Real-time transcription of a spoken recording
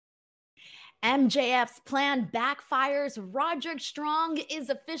MJF's plan backfires. Roderick Strong is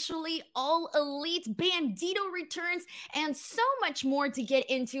officially all elite. Bandito returns, and so much more to get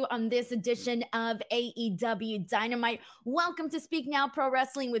into on this edition of AEW Dynamite. Welcome to Speak Now Pro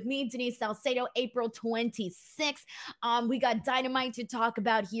Wrestling with me, Denise Salcedo, April 26th. We got Dynamite to talk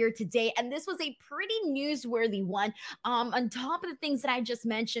about here today, and this was a pretty newsworthy one. On top of the things that I just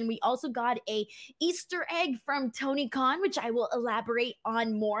mentioned, we also got a Easter egg from Tony Khan, which I will elaborate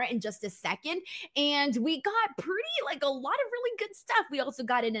on more in just a second. And we got a lot of really good stuff. We also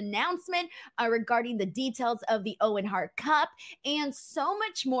got an announcement regarding the details of the Owen Hart Cup and so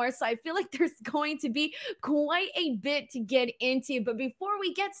much more. So I feel like there's going to be quite a bit to get into. But before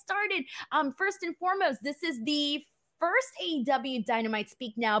we get started, first and foremost, this is the first AEW Dynamite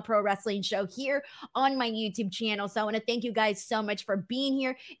Speak Now Pro Wrestling show here on my YouTube channel. So I want to thank you guys so much for being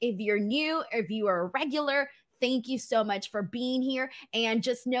here. If you're new or if you are a regular, thank you so much for being here. And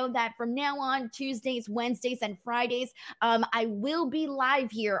just know that from now on, Tuesdays, Wednesdays, and Fridays, I will be live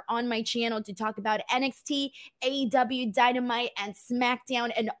here on my channel to talk about NXT, AEW, Dynamite, and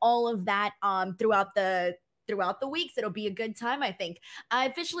SmackDown, and all of that throughout the weeks. It'll be a good time, I think. I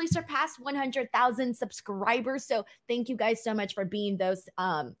officially surpassed 100,000 subscribers, so thank you guys so much for being those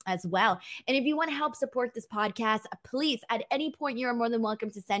as well. And if you want to help support this podcast, please, at any point, you're more than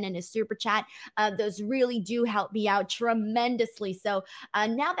welcome to send in a super chat. Those really do help me out tremendously. So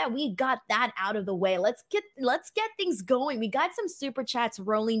now that we got that out of the way, let's get things going. We got some super chats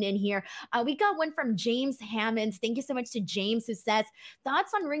rolling in here. We got one from James Hammond. Thank you so much to James, who says,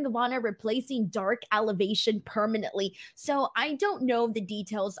 thoughts on Ring of Honor replacing Dark Elevation permanently. So I don't know the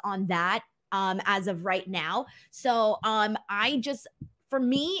details on that as of right now. So for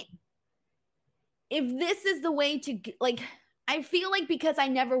me, if this is the way to I feel like because I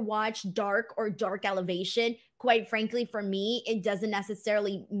never watched Dark or Dark Elevation, quite frankly, for me, it doesn't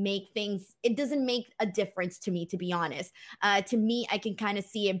necessarily it doesn't make a difference to me, to be honest. To me, I can kind of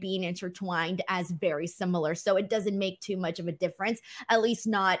see it being intertwined as very similar. So it doesn't make too much of a difference, at least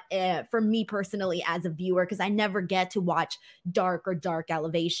not for me personally as a viewer, because I never get to watch Dark or Dark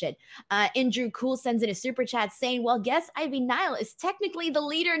Elevation. Andrew Cool sends in a super chat saying, well, guess Ivy Nile is technically the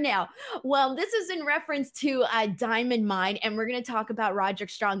leader now. Well, this is in reference to Diamond Mine, and we're going to talk about Roderick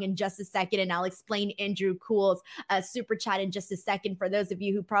Strong in just a second, and I'll explain Andrew Cool's super chat in just a second for those of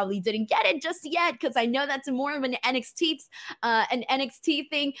you who probably didn't get it just yet, because I know that's more of an NXT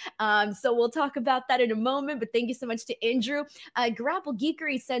thing. So we'll talk about that in a moment, but thank you so much to Andrew. Grapple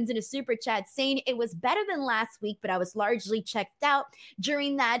Geekery sends in a super chat saying it was better than last week, but I was largely checked out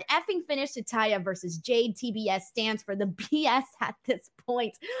during that effing finish to Taya versus Jade. TBS stands for the BS at this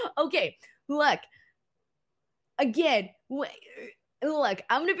point. Okay, look, again, look,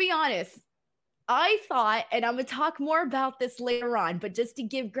 I'm going to be honest. I thought, and I'm going to talk more about this later on, but just to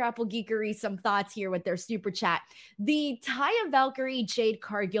give Grapple Geekery some thoughts here with their super chat, the Taya Valkyrie Jade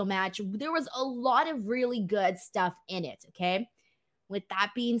Cargill match, there was a lot of really good stuff in it, okay? With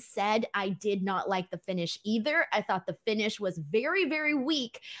that being said, I did not like the finish either. I thought the finish was very, very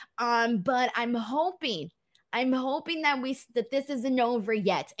weak, but I'm hoping that this isn't over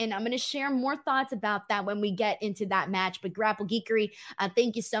yet. And I'm going to share more thoughts about that when we get into that match. But Grapple Geekery,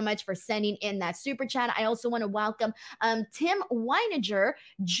 thank you so much for sending in that super chat. I also want to welcome Tim Weininger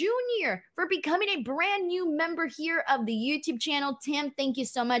Jr. for becoming a brand new member here of the YouTube channel. Tim, thank you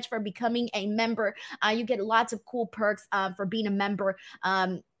so much for becoming a member. You get lots of cool perks for being a member.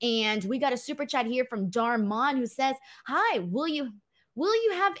 And we got a super chat here from Darmon, who says, hi, Will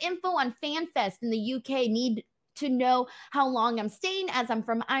you have info on FanFest in the UK? Need to know how long I'm staying as I'm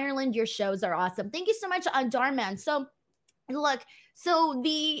from Ireland. Your shows are awesome. Thank you so much, Darman. So look,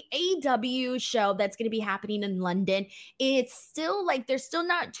 the AEW show that's going to be happening in London, it's still there's still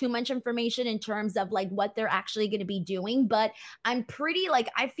not too much information in terms of what they're actually going to be doing, but I'm pretty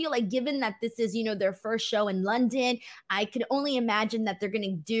I feel like given that this is, their first show in London, I can only imagine that they're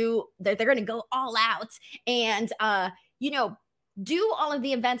going to go all out and, do all of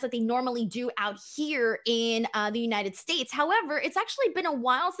the events that they normally do out here in the United States. However, it's actually been a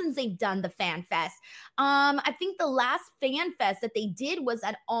while since they've done the Fan Fest. I think the last Fan Fest that they did was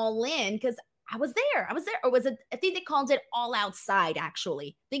at All In, because I was there. Or was it? I think they called it All Outside,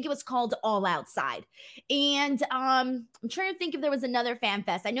 actually. I think it was called All Outside. And I'm trying to think if there was another Fan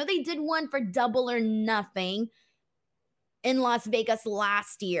Fest. I know they did one for Double or Nothing in Las Vegas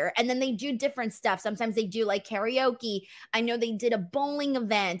last year. And then they do different stuff. Sometimes they do karaoke. I know they did a bowling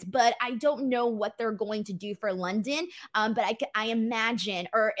event, but I don't know what they're going to do for London. But I imagine,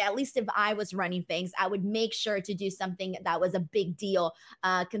 or at least if I was running things, I would make sure to do something that was a big deal,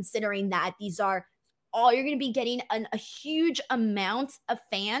 considering that these are you're going to be getting a huge amount of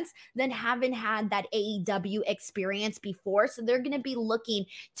fans that haven't had that AEW experience before. So they're going to be looking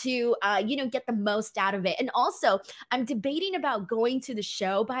to, get the most out of it. And also, I'm debating about going to the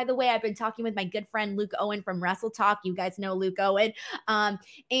show. By the way, I've been talking with my good friend Luke Owen from Wrestle Talk. You guys know Luke Owen.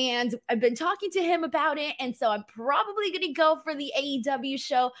 And I've been talking to him about it. And so I'm probably going to go for the AEW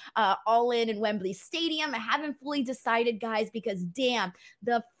show, All In Wembley Stadium. I haven't fully decided, guys, because damn,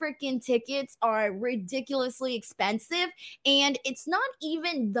 the freaking tickets are ridiculously expensive. And it's not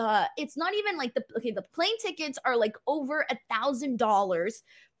even like the plane tickets are like over $1,000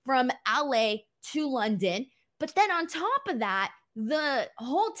 from LA to London. But then on top of that, the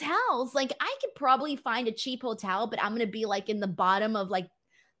hotels, like I could probably find a cheap hotel, but I'm going to be like in the bottom of like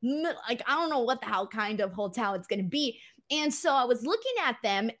I don't know what the hell kind of hotel it's going to be. And so I was looking at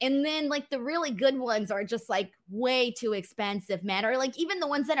them, and then like the really good ones are just like way too expensive, man. Or like even the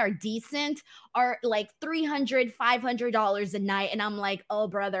ones that are decent are like $300, $500 a night. And I'm like, oh,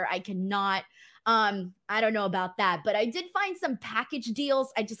 brother, I cannot. I don't know about that, but I did find some package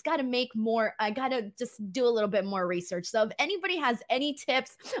deals. I just got to just do a little bit more research. So if anybody has any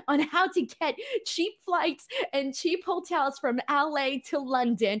tips on how to get cheap flights and cheap hotels from LA to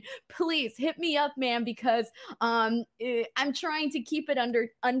London, please hit me up, man, because I'm trying to keep it under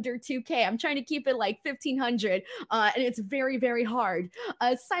 2K. I'm trying to keep it like 1,500, and it's very, very hard.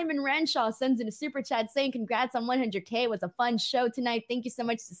 Simon Renshaw sends in a super chat saying, congrats on 100K. It was a fun show tonight. Thank you so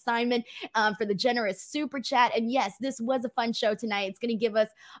much to Simon for the generous super chat. And yes, this was a fun show tonight. It's going to give us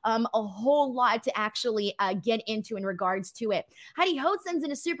a whole lot to actually get into in regards to it. Heidi Ho sends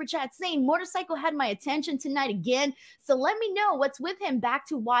in a super chat saying, Motorcycle had my attention tonight again. So let me know what's with him back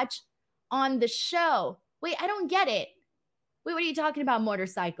to watch on the show. Wait, I don't get it. Wait, what are you talking about,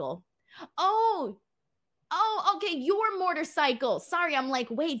 Motorcycle? Oh, okay, your motorcycle. Sorry, I'm like,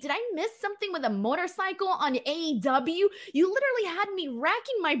 wait, did I miss something with a motorcycle on AEW? You literally had me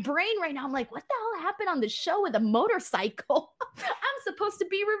racking my brain right now. I'm like, what the hell happened on the show with a motorcycle? I'm supposed to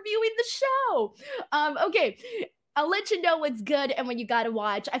be reviewing the show. Okay, I'll let you know what's good and what you got to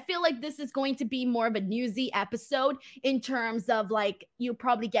watch. I feel like this is going to be more of a newsy episode in terms of like, you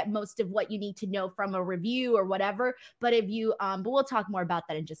probably get most of what you need to know from a review or whatever. But but we'll talk more about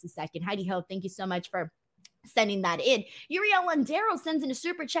that in just a second. Heidi Ho, thank you so much for sending that in. Uriel Landero sends in a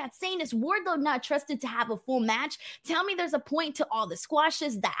super chat saying, is Wardlow not trusted to have a full match? Tell me there's a point to all the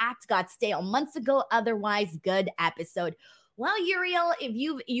squashes. The act got stale months ago. Otherwise, good episode. Well, Uriel, if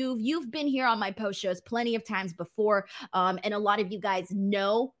you've been here on my post shows plenty of times before, and a lot of you guys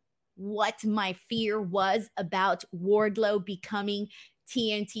know what my fear was about Wardlow becoming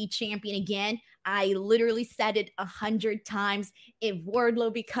TNT champion again. I literally said it 100 times. If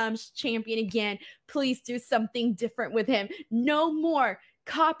Wardlow becomes champion again, please do something different with him. No more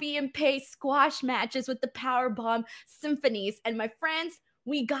copy and paste squash matches with the powerbomb symphonies. And my friends,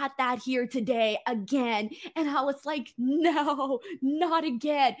 we got that here today again. And I was like, no, not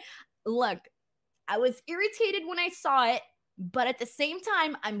again. Look, I was irritated when I saw it. But at the same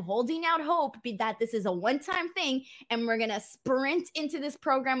time, I'm holding out hope that this is a one-time thing, and we're going to sprint into this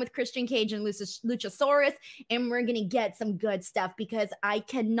program with Christian Cage and Luchasaurus, and we're going to get some good stuff, because I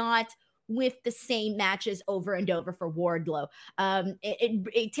cannot with the same matches over and over for Wardlow.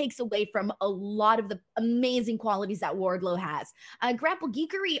 It takes away from a lot of the amazing qualities that Wardlow has. Grapple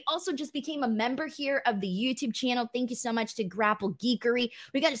Geekery also just became a member here of the YouTube channel. Thank you so much to Grapple Geekery.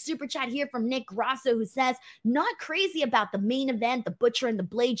 We got a super chat here from Nick Grosso who says, not crazy about the main event. The Butcher and the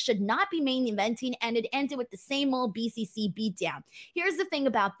Blade should not be main eventing, and it ended with the same old BCC beatdown. Here's the thing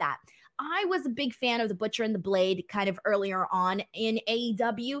about that. I was a big fan of the Butcher and the Blade kind of earlier on in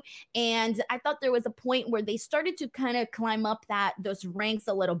AEW, and I thought there was a point where they started to kind of climb up those ranks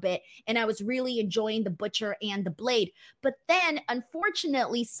a little bit, and I was really enjoying the Butcher and the Blade. But then,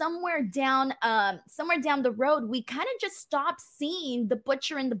 unfortunately, somewhere down the road, we kind of just stopped seeing the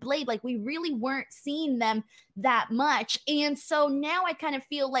Butcher and the Blade. Like, we really weren't seeing them that much, and so now I kind of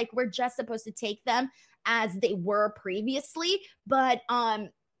feel like we're just supposed to take them as they were previously, but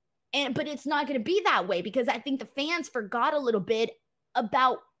it's not going to be that way, because I think the fans forgot a little bit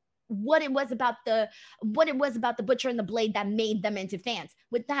about what it was about the Butcher and the Blade that made them into fans.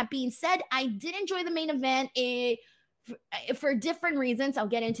 With that being said, I did enjoy the main event for different reasons. I'll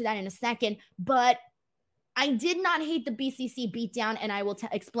get into that in a second, but I did not hate the BCC beatdown, and I will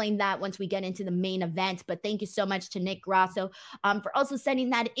explain that once we get into the main event. But thank you so much to Nick Grosso for also sending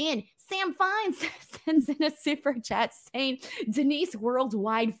that in. Sam Fines sends in a super chat saying, Denise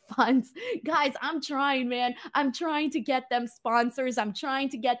Worldwide Funds. Guys, I'm trying, man. I'm trying to get them sponsors. I'm trying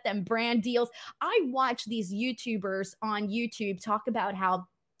to get them brand deals. I watch these YouTubers on YouTube talk about how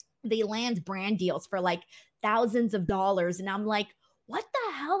they land brand deals for like thousands of dollars. And I'm like, what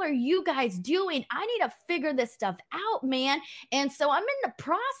the hell are you guys doing? I need to figure this stuff out, man. And so I'm in the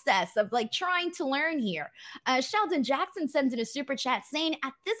process of like trying to learn here. Sheldon Jackson sends in a super chat saying,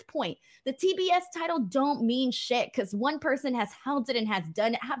 at this point, the TBS title don't mean shit because one person has held it and has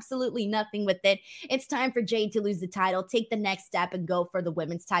done absolutely nothing with it. It's time for Jade to lose the title, take the next step, and go for the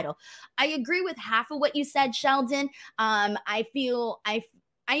women's title. I agree with half of what you said, Sheldon.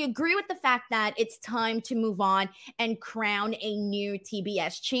 I agree with the fact that it's time to move on and crown a new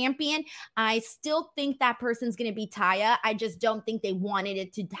TBS champion. I still think that person's going to be Taya. I just don't think they wanted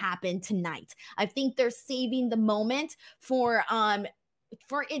it to happen tonight. I think they're saving the moment for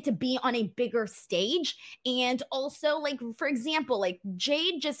it to be on a bigger stage. And also, like, for example, like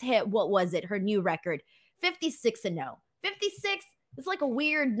Jade just hit, what was it, her new record, 56-0. 56 is like a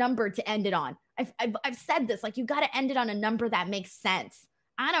weird number to end it on. I've said this, like, you got to end it on a number that makes sense.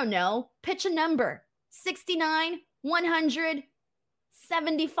 I don't know, pitch a number, 69, 100,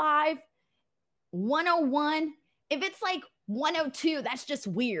 75, 101. If it's like 102, that's just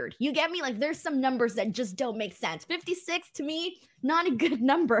weird. You get me? Like, there's some numbers that just don't make sense. 56 to me, not a good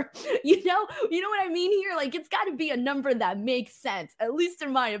number. You know what I mean here? Like, it's got to be a number that makes sense, at least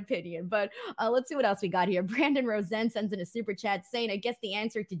in my opinion. But let's see what else we got here. Brandon Rosen sends in a super chat saying, I guess the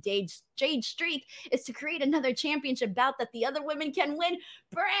answer to Jade's streak is to create another championship bout that the other women can win.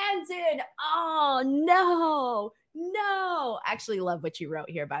 Brandon, oh no, actually love what you wrote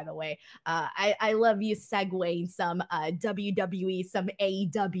here, by the way. I love you segueing some WWE, some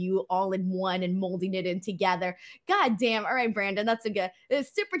AEW all in one and molding it in together. God damn. All right, Brandon, that's a good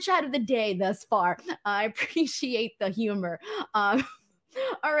super chat of the day thus far. I appreciate the humor. All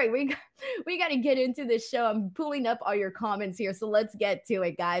right, we got to get into this show. I'm pulling up all your comments here, so let's get to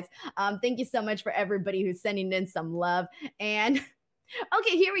it, guys. Thank you so much for everybody who's sending in some love. And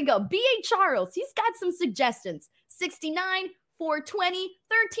okay, here we go. B.A. Charles, he's got some suggestions. 69, 420,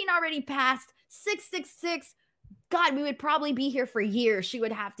 13 already passed, 666. God, we would probably be here for years. She'd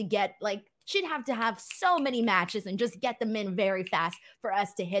have to have so many matches and just get them in very fast for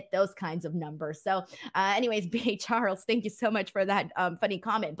us to hit those kinds of numbers. So anyways, B.A. Charles, thank you so much for that funny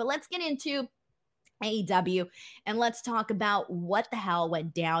comment. But let's get into AEW and let's talk about what the hell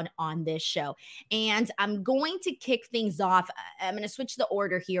went down on this show. And I'm going to kick things off. I'm going to switch the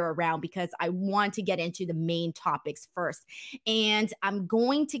order here around because I want to get into the main topics first. And I'm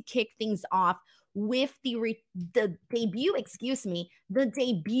going to kick things off with the debut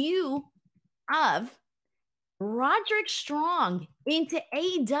of Roderick Strong into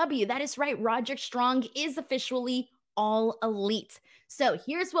AEW. That is right. Roderick Strong is officially All Elite. So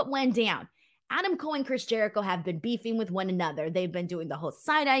here's what went down. Adam Cole and Chris Jericho have been beefing with one another. They've been doing the whole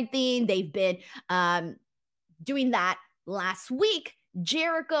side-eye thing. They've been doing that. Last week,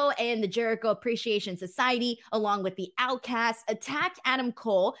 Jericho and the Jericho Appreciation Society, along with the Outcasts, attacked Adam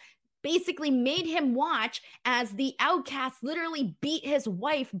Cole, basically made him watch as the Outcasts literally beat his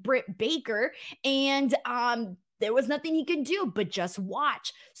wife, Britt Baker, and there was nothing he could do but just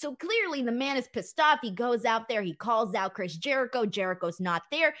watch. So clearly the man is pissed off. He goes out there. He calls out Chris Jericho. Jericho's not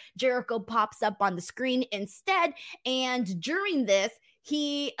there. Jericho pops up on the screen instead. And during this,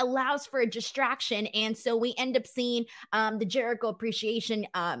 he allows for a distraction. And so we end up seeing the Jericho Appreciation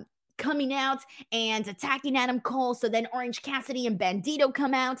coming out and attacking Adam Cole. So then Orange Cassidy and Bandito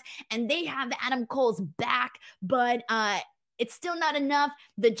come out and they have Adam Cole's back. But it's still not enough.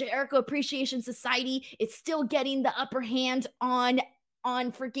 The Jericho Appreciation Society is still getting the upper hand on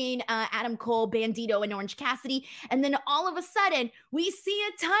freaking Adam Cole, Bandito, and Orange Cassidy. And then all of a sudden, we see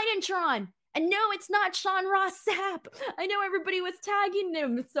a Titantron. And no, it's not Sean Ross Sapp. I know everybody was tagging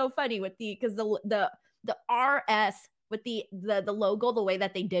him. It's so funny because the RS with the logo, the way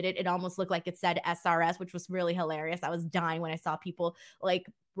that they did it, it almost looked like it said SRS, which was really hilarious. I was dying when I saw people like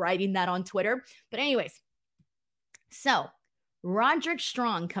writing that on Twitter. But anyways, so Roderick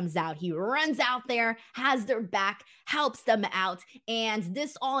Strong comes out. He runs out there, has their back, helps them out, and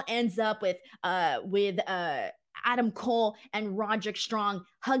this all ends up with Adam Cole and Roderick Strong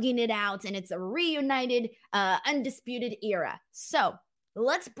hugging it out, and it's a reunited, undisputed era. So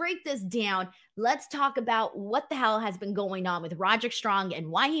let's break this down. Let's talk about what the hell has been going on with Roderick Strong and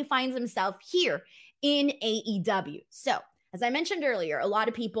why he finds himself here in AEW. So as I mentioned earlier, a lot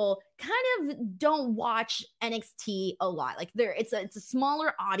of people kind of don't watch NXT a lot. Like it's a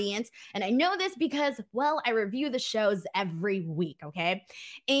smaller audience. And I know this because, well, I review the shows every week, okay?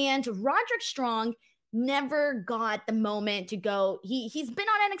 And Roderick Strong never got the moment to go. He's been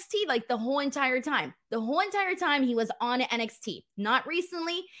on NXT like the whole entire time. The whole entire time he was on NXT. Not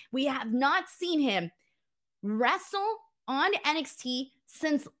recently. We have not seen him wrestle on NXT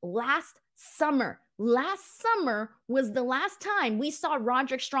since last summer. Last summer was the last time we saw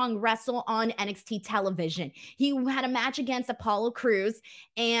Roderick Strong wrestle on NXT television. He had a match against Apollo Crews,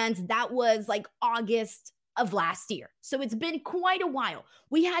 and that was like August of last year. So it's been quite a while.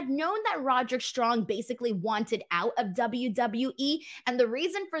 We had known that Roderick Strong basically wanted out of WWE. And the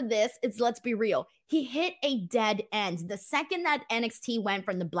reason for this is, let's be real, he hit a dead end. The second that NXT went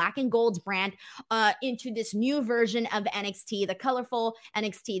from the black and gold brand into this new version of NXT, the colorful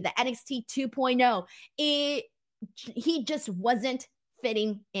NXT, the NXT 2.0, he just wasn't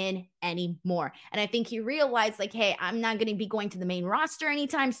fitting in anymore. And I think he realized, like, hey, I'm not going to be going to the main roster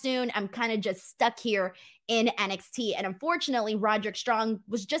anytime soon. I'm kind of just stuck here in NXT. And unfortunately, Roderick Strong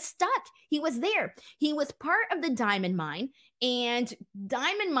was just stuck. He was there. He was part of the Diamond Mine. And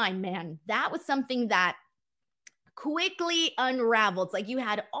Diamond Mine, man, that was something that quickly unraveled. Like, you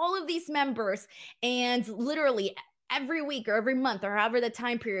had all of these members, and literally every week or every month or however the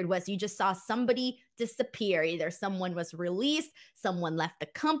time period was, you just saw somebody disappear. Either someone was released, someone left the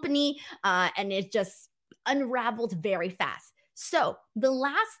company, and it just unraveled very fast. So the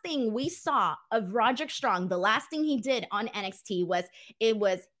last thing we saw of Roderick Strong, the last thing he did on NXT was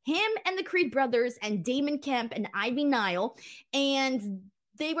him and the Creed brothers and Damon Kemp and Ivy Nile. And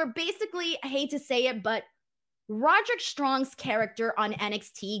they were basically, I hate to say it, but Roderick Strong's character on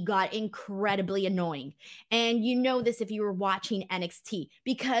NXT got incredibly annoying. And you know this if you were watching NXT,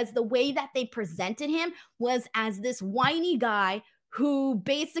 because the way that they presented him was as this whiny guy who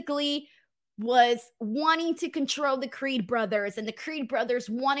basically was wanting to control the Creed brothers, and the Creed brothers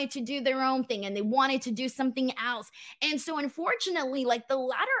wanted to do their own thing and they wanted to do something else. And so unfortunately, like, the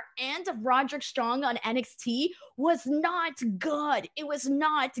latter end of Roderick Strong on NXT was not good. It was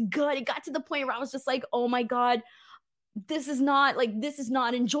not good. It got to the point where I was just like, oh my God, this is not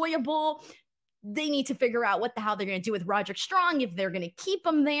enjoyable. They need to figure out what the hell they're going to do with Roderick Strong. If they're going to keep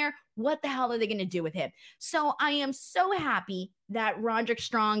him there, what the hell are they going to do with him? So I am so happy that Roderick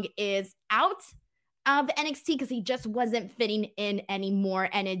Strong is out of NXT, because he just wasn't fitting in anymore.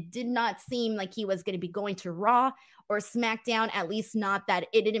 And it did not seem like he was going to be going to Raw or SmackDown, at least not that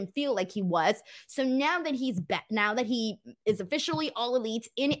it didn't feel like he was. So now that he's back, now that he is officially All Elite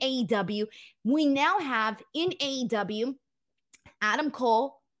in AEW, we now have in AEW Adam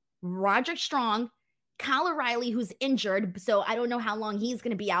Cole, Roderick Strong, Kyle O'Reilly, who's injured. So I don't know how long he's going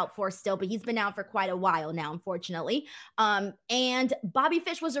to be out for still, but he's been out for quite a while now, unfortunately. And Bobby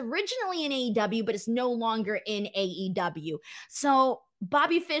Fish was originally in AEW, but is no longer in AEW. So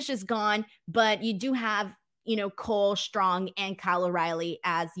Bobby Fish is gone, but you do have, Cole, Strong, and Kyle O'Reilly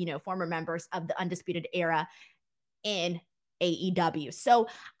as, former members of the Undisputed Era in AEW. So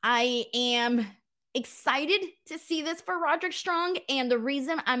I am excited to see this for Roderick Strong. And the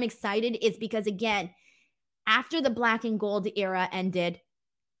reason I'm excited is because, again, after the black and gold era ended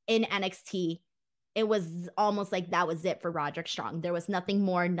in NXT, it was almost like that was it for Roderick Strong. There was nothing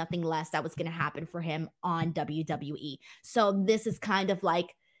more, nothing less that was going to happen for him on WWE. So this is kind of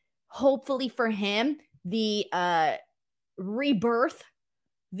like, hopefully for him, the rebirth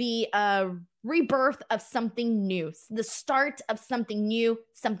of something new, the start of something new,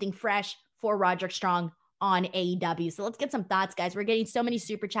 something fresh for Roderick Strong on AEW. So let's get some thoughts, guys. We're getting so many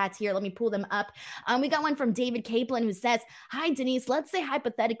super chats here. Let me pull them up. We got one from David Kaplan who says, hi, Denise. Let's say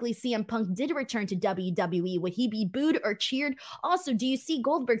hypothetically CM Punk did return to WWE. Would he be booed or cheered? Also, do you see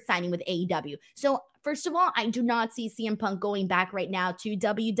Goldberg signing with AEW? So first of all, I do not see CM Punk going back right now to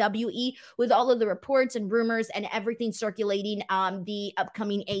WWE with all of the reports and rumors and everything circulating the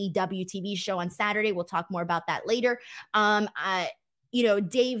upcoming AEW TV show on Saturday. We'll talk more about that later.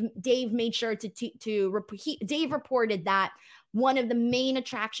 Dave made sure Dave reported that one of the main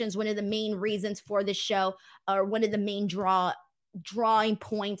attractions, one of the main reasons for this show, or one of the main drawing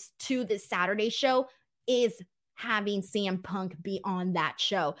points to this Saturday show is having CM Punk be on that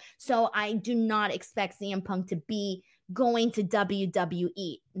show. So I do not expect CM Punk to be going to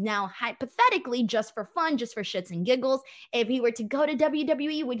WWE. Now, hypothetically, just for fun, just for shits and giggles, if he were to go to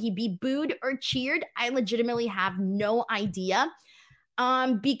WWE, would he be booed or cheered? I legitimately have no idea.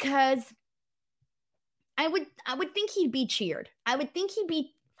 Because I would think he'd be cheered. I would think he'd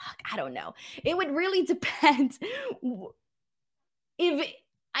be, I don't know. It would really depend.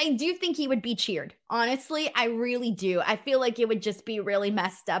 I do think he would be cheered. Honestly, I really do. I feel like it would just be really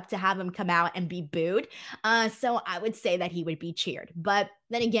messed up to have him come out and be booed. So I would say that he would be cheered. But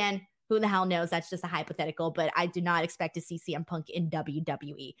then again, who the hell knows? That's just a hypothetical, but I do not expect to see CM Punk in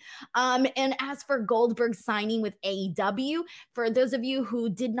WWE. And as for Goldberg signing with AEW, for those of you who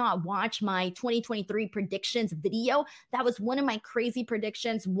did not watch my 2023 predictions video, that was one of my crazy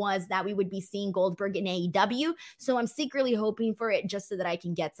predictions, was that we would be seeing Goldberg in AEW. So I'm secretly hoping for it just so that I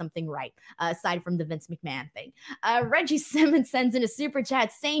can get something right, aside from the Vince McMahon thing. Reggie Simmons sends in a super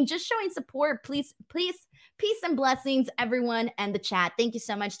chat saying, just showing support, please, peace and blessings, everyone, and the chat. Thank you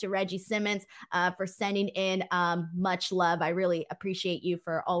so much to Reggie Simmons for sending in much love. I really appreciate you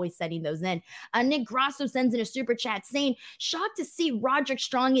for always sending those in. Nick Grosso sends in a super chat saying, shocked to see Roderick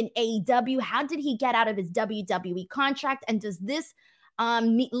Strong in AEW. How did he get out of his WWE contract? And does this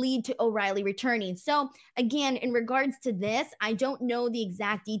lead to O'Reilly returning? So again, in regards to this, I don't know the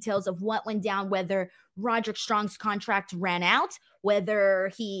exact details of what went down, whether Roderick Strong's contract ran out,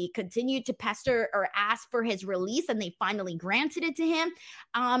 whether he continued to pester or ask for his release and they finally granted it to him.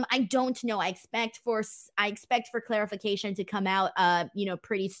 I don't know. I expect for clarification to come out,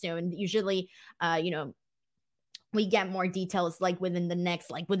 pretty soon. Usually, we get more details like within the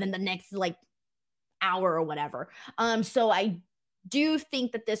next hour or whatever. So I do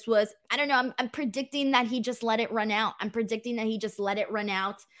think that this was, I don't know, I'm predicting that he just let it run out.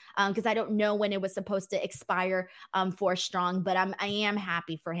 Because I don't know when it was supposed to expire for Strong, but I am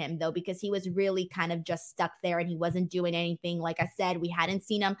happy for him though, because he was really kind of just stuck there and he wasn't doing anything. Like I said, we hadn't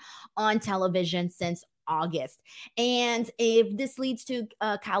seen him on television since August. And if this leads to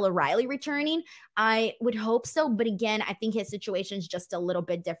Kyle O'Reilly returning, I would hope so. But again, I think his situation is just a little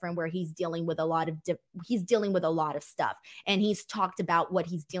bit different, where he's dealing with a lot of stuff, and he's talked about what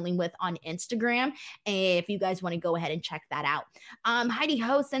he's dealing with on Instagram. If you guys want to go ahead and check that out. Heidi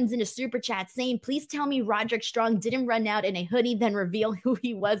Ho sends in a super chat saying, please tell me Roderick Strong didn't run out in a hoodie, then reveal who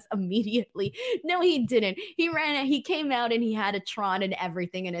he was immediately. No, he didn't. He came out and he had a Tron and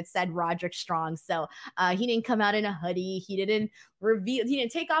everything, and it said Roderick Strong. So he didn't come out in a hoodie. He didn't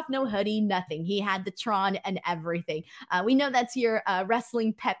take off no hoodie, nothing. He had the Tron and everything. We know that's your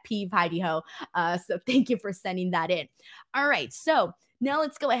wrestling pet peeve, Heidi Ho. So thank you for sending that in. All right. So now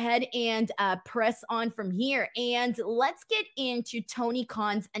let's go ahead and press on from here. And let's get into Tony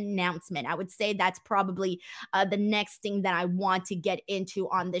Khan's announcement. I would say that's probably the next thing that I want to get into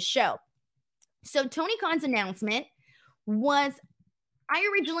on this show. So Tony Khan's announcement was, I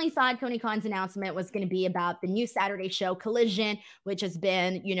originally thought Tony Khan's announcement was going to be about the new Saturday show Collision, which has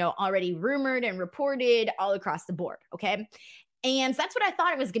been, already rumored and reported all across the board. Okay. And that's what I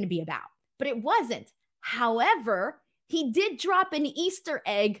thought it was going to be about, but it wasn't. However, he did drop an Easter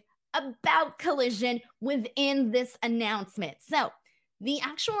egg about Collision within this announcement. So the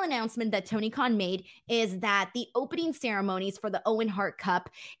actual announcement that Tony Khan made is that the opening ceremonies for the Owen Hart Cup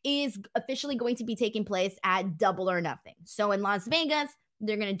is officially going to be taking place at Double or Nothing. So in Las Vegas,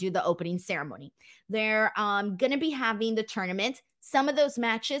 they're going to do the opening ceremony. They're going to be having the tournament. Some of those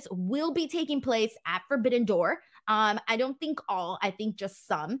matches will be taking place at Forbidden Door. I don't think all, I think just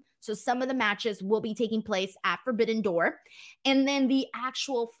some. So some of the matches will be taking place at Forbidden Door. And then the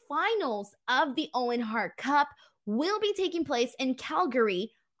actual finals of the Owen Hart Cup will be taking place in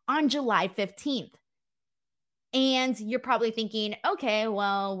Calgary on July 15th. And you're probably thinking, okay,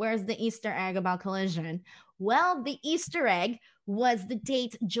 well, where's the Easter egg about Collision? Well, the Easter egg was the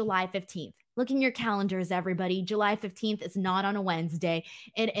date July 15th. Look in your calendars, everybody. July 15th is not on a Wednesday.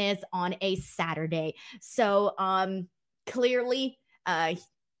 It is on a Saturday. So clearly,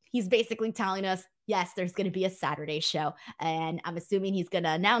 he's basically telling us, yes, there's going to be a Saturday show. And I'm assuming he's going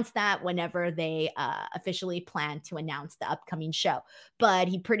to announce that whenever they officially plan to announce the upcoming show. But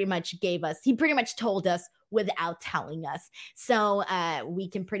he pretty much told us without telling us. So we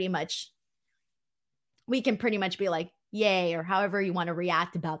can pretty much be like, yay, or however you want to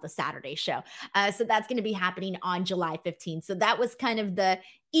react about the Saturday show. So that's going to be happening on July 15th. So that was kind of the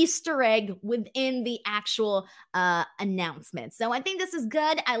Easter egg within the actual announcement. So I think this is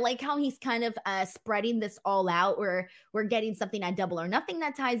good. I like how he's kind of spreading this all out. We're getting something at Double or Nothing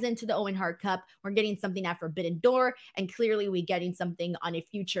that ties into the Owen Hart Cup. We're getting something at Forbidden Door, and clearly we're getting something on a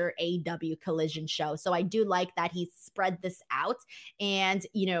future AEW Collision show. So I do like that he spread this out, and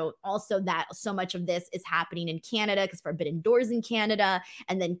also that so much of this is happening in Canada, because Forbidden Door's in Canada,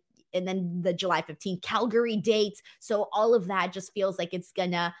 and then the July 15th Calgary date. So all of that just feels like it's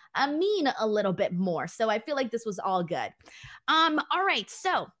gonna mean a little bit more. So I feel like this was all good. All right.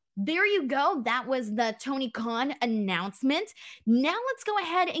 So there you go. That was the Tony Khan announcement. Now let's go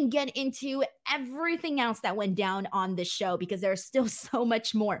ahead and get into everything else that went down on this show, because there's still so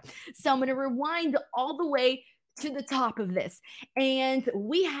much more. So I'm going to rewind all the way to the top of this. And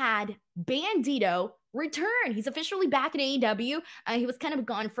we had Bandito return. He's officially back at AEW. He was kind of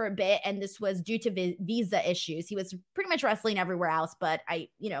gone for a bit, and this was due to visa issues. He was pretty much wrestling everywhere else, but I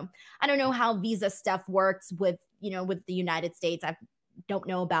don't know how visa stuff works with the United States. I don't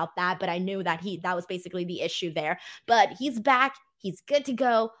know about that, but I knew that that was basically the issue there. But he's back. He's good to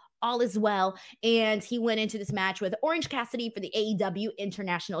go. All is well. And he went into this match with Orange Cassidy for the AEW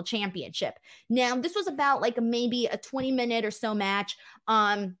International Championship. Now, this was about like maybe a 20-minute or so match.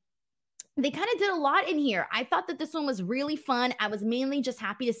 They kind of did a lot in here. I thought that this one was really fun. I was mainly just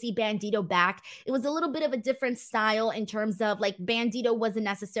happy to see Bandito back. It was a little bit of a different style in terms of like Bandito wasn't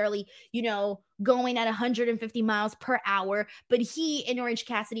necessarily, going at 150 miles per hour, but he and Orange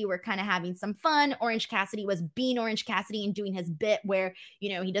Cassidy were kind of having some fun. Orange Cassidy was being Orange Cassidy and doing his bit where,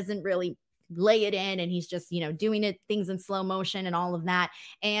 he doesn't really lay it in and he's just, doing things in slow motion and all of that.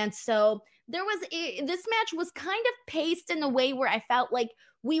 And so this match was kind of paced in a way where I felt like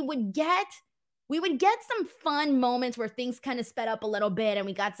we would get some fun moments where things kind of sped up a little bit, and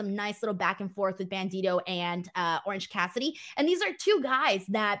we got some nice little back and forth with Bandito and Orange Cassidy. And these are two guys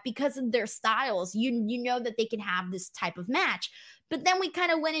that, because of their styles, you know that they can have this type of match. But then we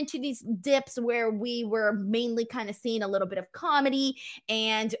kind of went into these dips where we were mainly kind of seeing a little bit of comedy,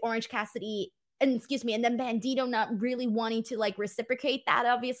 and Orange Cassidy and then Bandito not really wanting to like reciprocate that,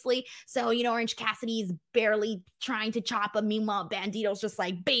 obviously. So, Orange Cassidy's barely trying to chop him. Meanwhile, Bandito's just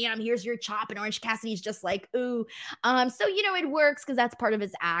like, bam, here's your chop. And Orange Cassidy's just like, ooh. So, it works because that's part of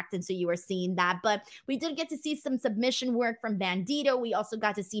his act. And so you were seeing that. But we did get to see some submission work from Bandito. We also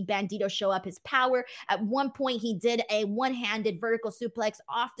got to see Bandito show up his power. At one point, he did a one-handed vertical suplex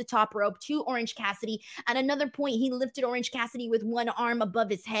off the top rope to Orange Cassidy. At another point, he lifted Orange Cassidy with one arm above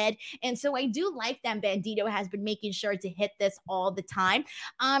his head. And so I do like that Bandito has been making sure to hit this all the time.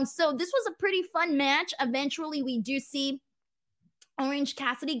 So this was a pretty fun match. Eventually, we do see Orange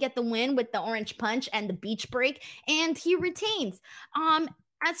Cassidy get the win with the orange punch and the beach break, and he retains.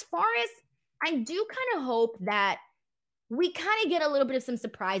 As far as I do kind of hope that we kind of get a little bit of some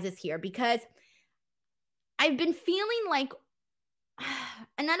surprises here, because I've been feeling like,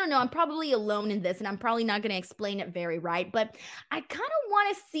 and I don't know, I'm probably alone in this, and I'm probably not going to explain it very right, but I kind of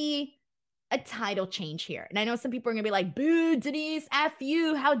want to see a title change here. And I know some people are going to be like, boo, Denise, F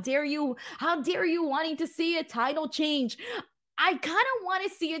you. How dare you wanting to see a title change? I kind of want to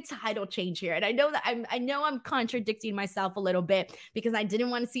see a title change here. And I know that I'm contradicting myself a little bit, because I didn't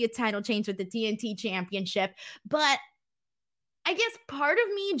want to see a title change with the TNT Championship, but I guess part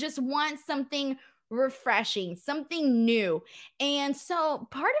of me just wants something refreshing, something new. And so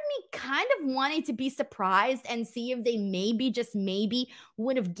part of me kind of wanted to be surprised and see if they maybe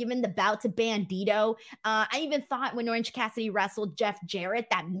would have given the bout to Bandito. I even thought when Orange Cassidy wrestled Jeff Jarrett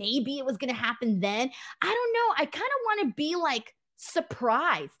that maybe it was going to happen then. I don't know. I kind of want to be like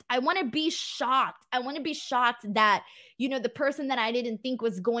surprised. I want to be shocked. I want to be shocked that, the person that I didn't think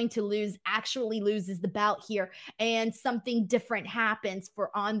was going to lose actually loses the bout here, and something different happens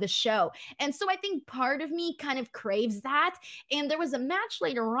on the show. And so I think part of me kind of craves that. And there was a match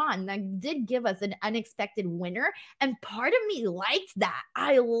later on that did give us an unexpected winner, and part of me liked that.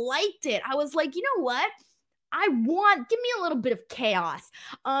 I liked it. I was like, you know what? Give me a little bit of chaos.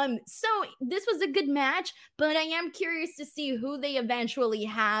 So this was a good match, but I am curious to see who they eventually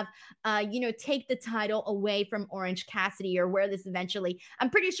have, take the title away from Orange Cassidy, or where this eventually, I'm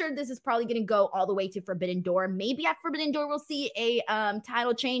pretty sure this is probably going to go all the way to Forbidden Door. Maybe at Forbidden Door, we'll see a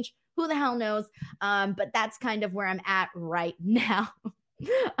title change. Who the hell knows? But that's kind of where I'm at right now.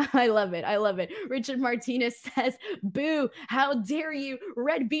 I love it. Richard Martinez says, boo, how dare you?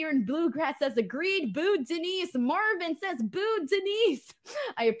 Red Beer and Bluegrass says, agreed, boo, Denise. Marvin says, boo, Denise.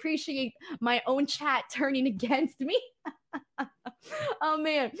 I appreciate my own chat turning against me. Oh,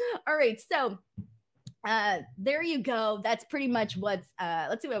 man. All right, so there you go. That's pretty much what's,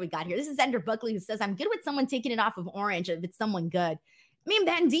 let's see what we got here. This is Ender Buckley, who says, I'm good with someone taking it off of Orange if it's someone good. I mean,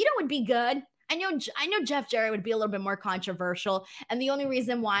 Bandito would be good. I know Jeff Jarrett would be a little bit more controversial. And the only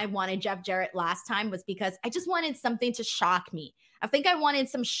reason why I wanted Jeff Jarrett last time was because I just wanted something to shock me. I think I wanted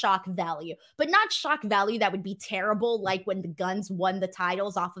some shock value, but not shock value that would be terrible, like when the Guns won the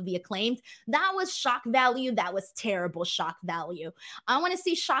titles off of the Acclaimed. That was shock value. That was terrible shock value. I want to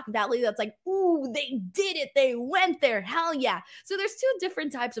see shock value that's like, ooh, they did it. They went there. Hell yeah. So there's two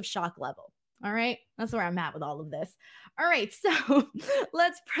different types of shock level. All right. That's where I'm at with all of this. All right. So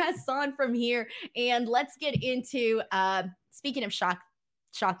let's press on from here, and let's get into, speaking of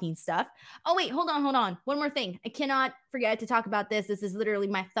shocking stuff. Oh, wait, hold on. One more thing. I cannot forget to talk about this. This is literally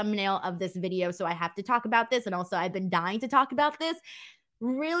my thumbnail of this video, so I have to talk about this. And also, I've been dying to talk about this.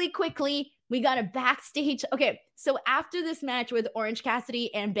 really quickly, we got a backstage. Okay, so after this match with Orange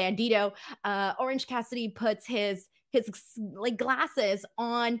Cassidy and Bandito, Orange Cassidy puts his like glasses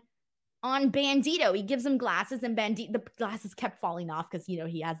on Bandito. He gives him glasses, and Bandito, the glasses kept falling off because, you know,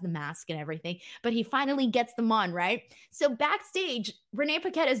 he has the mask and everything, but he finally gets them on, right? So backstage, Renee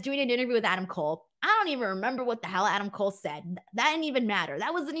Paquette is doing an interview with Adam Cole. I don't even remember what the hell Adam Cole said. That didn't even matter.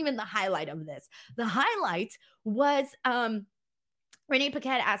 That wasn't even the highlight of this. The highlight was Renee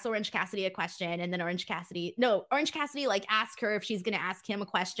Paquette asked Orange Cassidy a question, and then Orange Cassidy like asked her if she's going to ask him a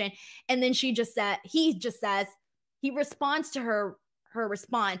question. And then he responds to her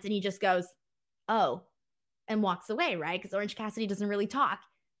response, and he just goes, oh, and walks away, right? Because Orange Cassidy doesn't really talk.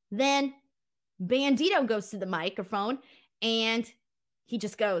 Then Bandito goes to the microphone, and he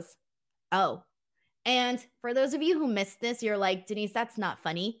just goes, oh. And for those of you who missed this, you're like, Denise, that's not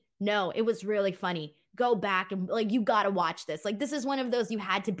funny. No, it was really funny. Go back and like, you got to watch this. Like, this is one of those you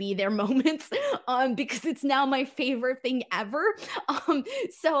had to be there moments because it's now my favorite thing ever.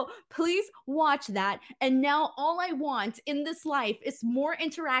 So please watch that. And now all I want in this life is more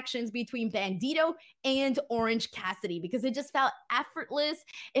interactions between Bandito and Orange Cassidy, because it just felt effortless.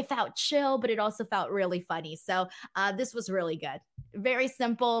 It felt chill, but it also felt really funny. So this was really good. Very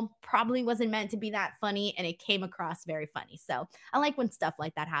simple, probably wasn't meant to be that funny, and it came across very funny. So I like when stuff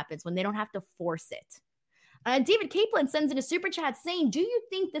like that happens, when they don't have to force it. David Capelin sends in a super chat saying, do you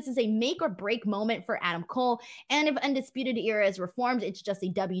think this is a make or break moment for Adam Cole? And if Undisputed Era is reformed, it's just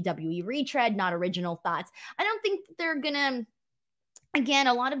a WWE retread, not original thoughts. I don't think they're gonna, again,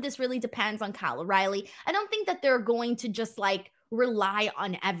 a lot of this really depends on Kyle O'Reilly. I don't think that they're going to just like rely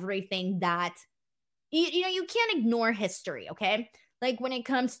on everything that, you know, you can't ignore history, okay? Like when it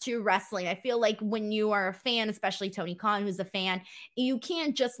comes to wrestling, I feel like when you are a fan, especially Tony Khan, who's a fan, you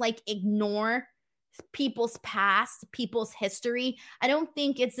can't just like ignore people's past, people's history. I don't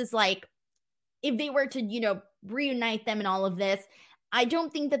think it's just like, if they were to, you know, reunite them and all of this, I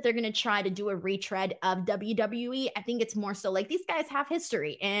don't think that they're going to try to do a retread of WWE. I think it's more so like, these guys have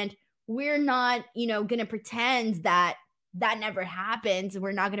history, and we're not, you know, going to pretend that never happened.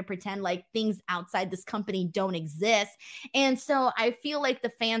 We're not going to pretend like things outside this company don't exist. And so I feel like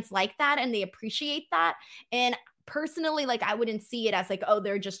the fans like that, and they appreciate that. And personally, like, I wouldn't see it as like, oh,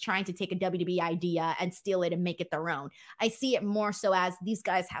 they're just trying to take a WWE idea and steal it and make it their own. I see it more so as, these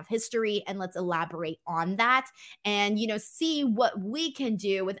guys have history, and let's elaborate on that and, you know, see what we can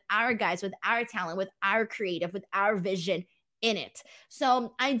do with our guys, with our talent, with our creative, with our vision in it.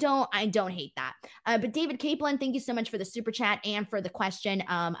 So I don't hate that. But David Capelin, thank you so much for the super chat and for the question.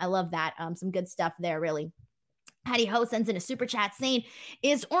 I love that. Some good stuff there, really. Hattie Ho sends in a super chat saying,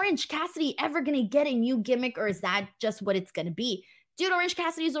 is Orange Cassidy ever going to get a new gimmick, or is that just what it's going to be? Dude, Orange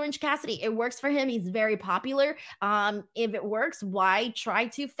Cassidy is Orange Cassidy. It works for him. He's very popular. If it works, why try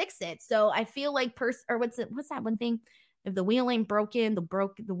to fix it? So I feel like what's that one thing? If the wheel ain't broken,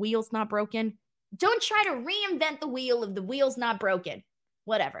 the wheel's not broken. Don't try to reinvent the wheel if the wheel's not broken.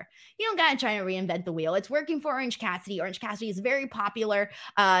 Whatever. You don't gotta try to reinvent the wheel. It's working for Orange Cassidy. Orange Cassidy is very popular,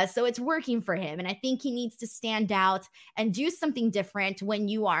 so it's working for him. And I think he needs to stand out and do something different when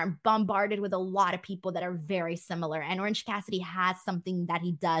you are bombarded with a lot of people that are very similar. And Orange Cassidy has something that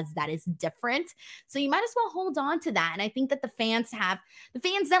he does that is different. So you might as well hold on to that. And I think that the fans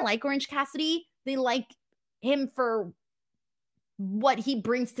that like Orange Cassidy, they like him for what he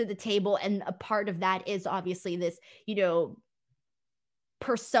brings to the table. And a part of that is obviously this, you know,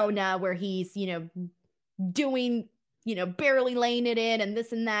 persona where he's, you know, doing, you know, barely laying it in and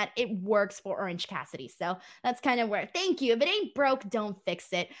this and that. It works for Orange Cassidy. So that's kind of where, thank you. If it ain't broke, don't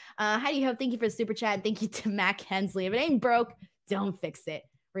fix it. Heidi Hope, thank you for the super chat. Thank you to Mac Hensley. If it ain't broke, don't fix it.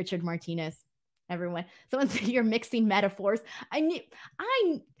 Richard Martinez, everyone. Someone said you're mixing metaphors. Richard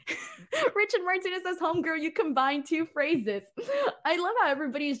Martinez says, homegirl, you combine two phrases. I love how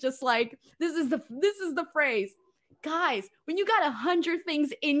everybody's just like, this is the phrase. Guys, when you got 100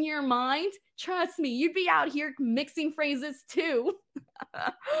 things in your mind, trust me, you'd be out here mixing phrases too.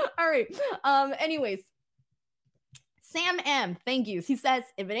 All right. Anyways, Sam M, thank you. He says,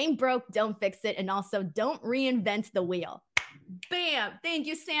 if it ain't broke, don't fix it. And also, don't reinvent the wheel. Bam. Thank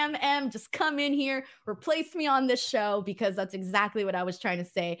you, Sam M. Just come in here, replace me on this show, because that's exactly what I was trying to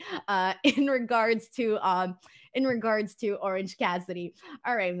say in regards to Orange Cassidy.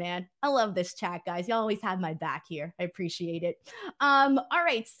 All right, man. I love this chat, guys. You always have my back here. I appreciate it. All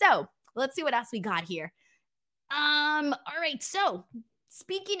right, so let's see what else we got here. All right, so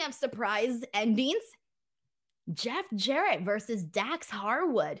speaking of surprise endings, Jeff Jarrett versus Dax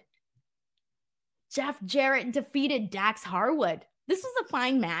Harwood. Jeff Jarrett defeated Dax Harwood. This was a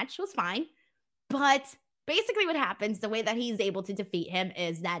fine match. It was fine. But basically what happens, the way that he's able to defeat him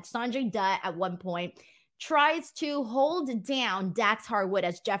is that Sanjay Dutt at one point tries to hold down Dax Harwood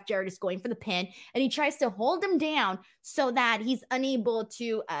as Jeff Jarrett is going for the pin, and he tries to hold him down so that he's unable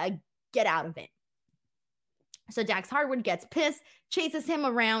to get out of it. So Dax Harwood gets pissed, chases him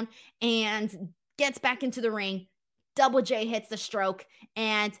around, and gets back into the ring. Double J hits the stroke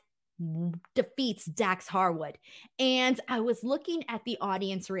and defeats Dax Harwood. And I was looking at the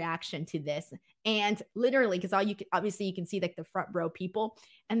audience reaction to this, and literally, because obviously you can see like the front row people,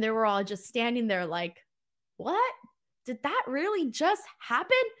 and they were all just standing there like, what? Did that really just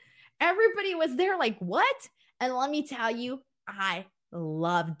happen? Everybody was there like, what? And let me tell you, I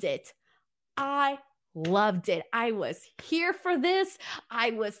loved it. I loved it. I was here for this.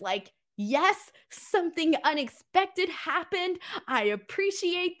 I was like, yes, something unexpected happened. I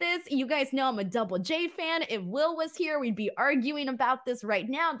appreciate this. You guys know I'm a Double J fan. If Will was here, we'd be arguing about this right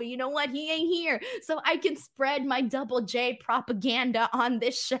now. But you know what? He ain't here. So I can spread my Double J propaganda on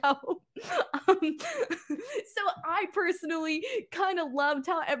this show. So I personally kind of loved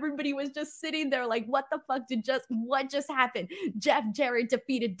how everybody was just sitting there like, what the fuck what just happened? Jeff Jarrett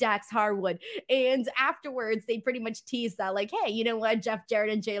defeated Dax Harwood. And afterwards, they pretty much teased that like, hey, you know what? Jeff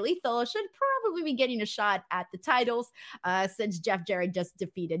Jarrett and Jay Lethal should probably be getting a shot at the titles since Jeff Jarrett just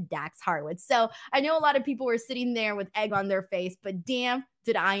defeated Dax Harwood. So I know a lot of people were sitting there with egg on their face, but damn,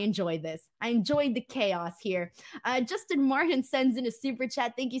 did I enjoy this. I enjoyed the chaos here. Justin Martin sends in a super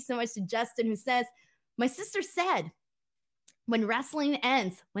chat. Thank you so much to Justin, who says, my sister said, when wrestling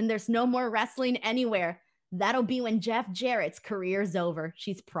ends, when there's no more wrestling anywhere, that'll be when Jeff Jarrett's career's over.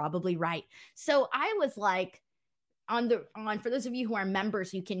 She's probably right. So I was like, for those of you who are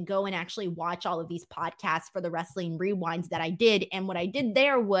members, you can go and actually watch all of these podcasts for the wrestling rewinds that I did. And what I did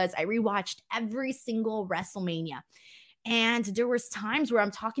there was I rewatched every single WrestleMania. And there was times where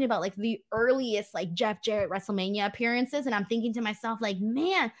I'm talking about like the earliest like Jeff Jarrett WrestleMania appearances. And I'm thinking to myself like,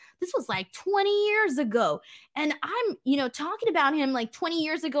 man, this was like 20 years ago. And I'm, talking about him like 20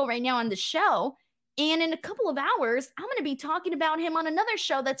 years ago right now on the show. And in a couple of hours, I'm going to be talking about him on another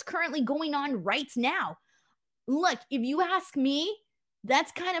show that's currently going on right now. Look, if you ask me,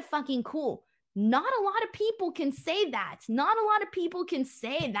 that's kind of fucking cool. Not a lot of people can say that. Not a lot of people can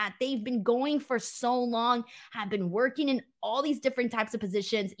say that they've been going for so long, have been working in all these different types of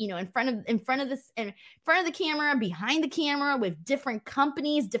positions, in front of the camera, behind the camera, with different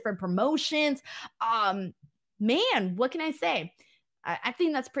companies, different promotions. Man, what can I say? I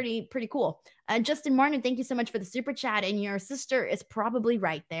think that's pretty cool. Justin Martin, thank you so much for the super chat, and your sister is probably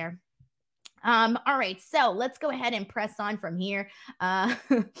right there. All right, so let's go ahead and press on from here.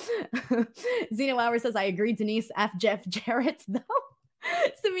 Zeno Lauer says, I agree, Denise, F Jeff Jarrett, though.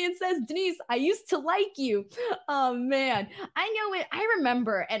 Simeon says, Denise, I used to like you. Oh, man. I know it. I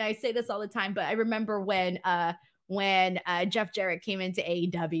remember, and I say this all the time, but I remember when Jeff Jarrett came into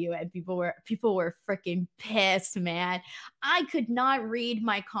AEW and people were freaking pissed, man. I could not read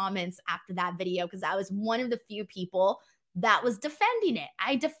my comments after that video because I was one of the few people that was defending it.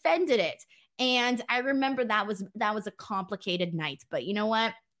 I defended it. And I remember that was a complicated night. But you know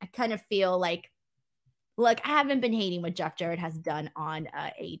what? I kind of feel like, look, I haven't been hating what Jeff Jarrett has done on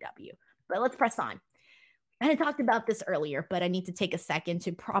AEW. But let's press on. I talked about this earlier, but I need to take a second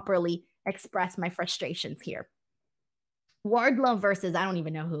to properly express my frustrations here. Wardlow versus, I don't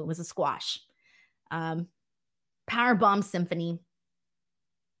even know who. It was a squash. Powerbomb Symphony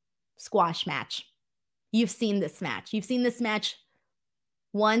squash match. You've seen this match. You've seen this match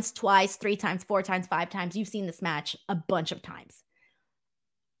once, twice, 3 times, 4 times, 5 times. You've seen this match a bunch of times.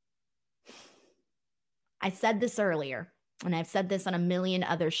 I said this earlier, and I've said this on a million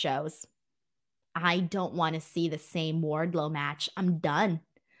other shows. I don't want to see the same Wardlow match. I'm done.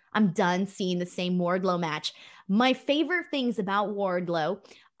 I'm done seeing the same Wardlow match. My favorite things about Wardlow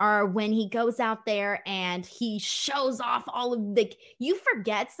are when he goes out there and he shows off all of you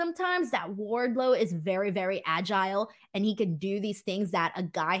forget sometimes that Wardlow is very, very agile and he can do these things that a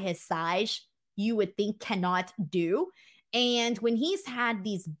guy his size you would think cannot do. And when he's had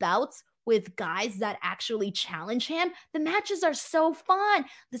these bouts with guys that actually challenge him, the matches are so fun.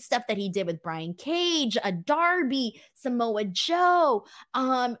 The stuff that he did with Brian Cage, Darby, Samoa Joe,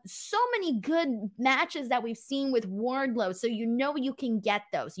 so many good matches that we've seen with Wardlow. So you can get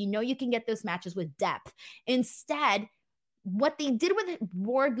those. You can get those matches with depth. Instead, what they did with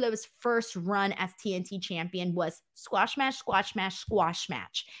Wardlow's first run as TNT champion was squash match, squash match, squash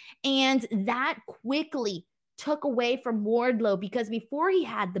match. And that quickly took away from Wardlow, because before he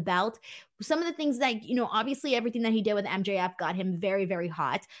had the belt, some of the things that, obviously everything that he did with MJF got him very, very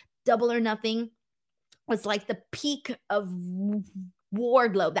hot. Double or Nothing was like the peak of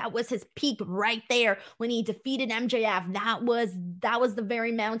Wardlow. That was his peak right there when he defeated MJF. That was the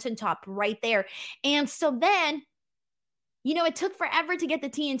very mountaintop right there. And so then, it took forever to get the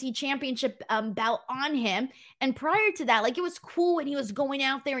TNT Championship belt on him. And prior to that, like, it was cool when he was going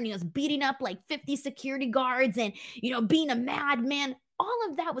out there and he was beating up like 50 security guards and, being a madman. All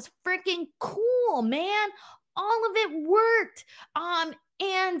of that was freaking cool, man. All of it worked.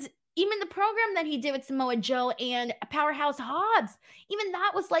 And even the program that he did with Samoa Joe and Powerhouse Hobbs, even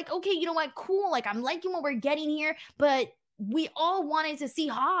that was like, okay, you know what? Cool. Like, I'm liking what we're getting here, but we all wanted to see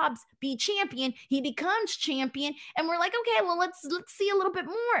Hobbs be champion. He becomes champion, and we're like, okay, well, let's see a little bit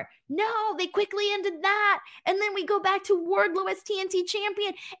more. No, they quickly ended that, and then we go back to Wardlow as TNT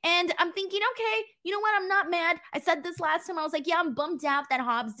champion, and I'm thinking, okay, you know what? I'm not mad. I said this last time. I was like, yeah, I'm bummed out that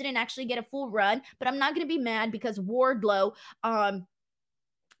Hobbs didn't actually get a full run, but I'm not going to be mad because Wardlow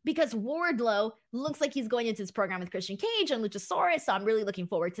looks like he's going into this program with Christian Cage and Luchasaurus, so I'm really looking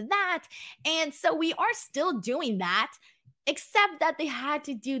forward to that. And so we are still doing that, except that they had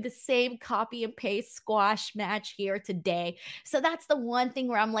to do the same copy and paste squash match here today. So that's the one thing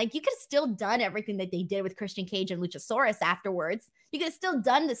where I'm like, you could have still done everything that they did with Christian Cage and Luchasaurus afterwards. You could have still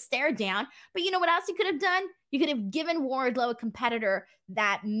done the stare down, but you know what else you could have done? You could have given Wardlow a competitor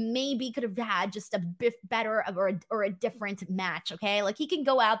that maybe could have had just a bit better or a different match, okay? Like, he can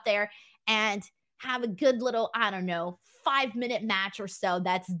go out there and have a good little, 5-minute match or so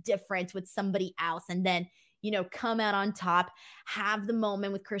that's different with somebody else, and then come out on top, have the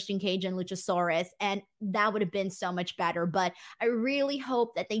moment with Christian Cage and Luchasaurus, and that would have been so much better. But I really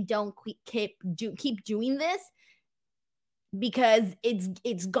hope that they don't keep doing this, because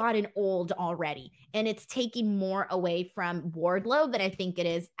it's gotten old already, and it's taking more away from Wardlow than I think it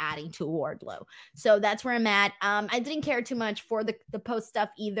is adding to Wardlow. So that's where I'm at. I didn't care too much for the post stuff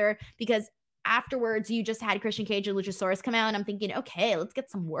either, because afterwards you just had Christian Cage and Luchasaurus come out, and I'm thinking, okay, let's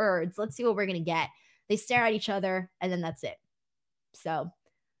get some words. Let's see what we're going to get. They stare at each other, and then that's it. So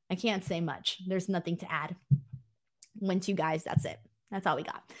I can't say much. There's nothing to add. Went to you guys. That's it. That's all we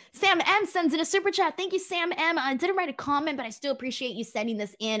got. Sam M sends in a super chat. Thank you, Sam M. I didn't write a comment, but I still appreciate you sending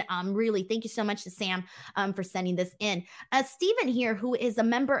this in. Really, thank you so much to Sam for sending this in. Steven here, who is a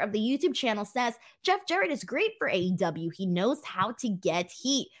member of the YouTube channel, says, Jeff Jarrett is great for AEW. He knows how to get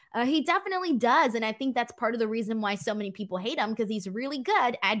heat. He definitely does, and I think that's part of the reason why so many people hate him, because he's really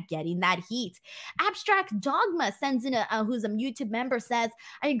good at getting that heat. Abstract Dogma sends in who's a YouTube member, says,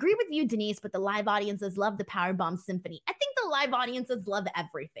 I agree with you, Denise, but the live audiences love the Powerbomb Symphony. I think the live audiences love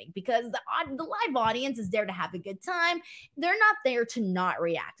everything, because the live audience is there to have a good time. They're not there to not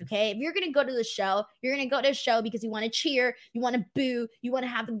react, okay? If you're going to go to the show, you're going to go to a show because you want to cheer, you want to boo, you want to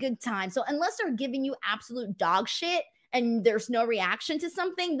have a good time. So unless they're giving you absolute dog shit, and there's no reaction to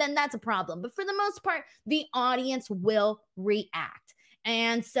something, then that's a problem. But for the most part, the audience will react.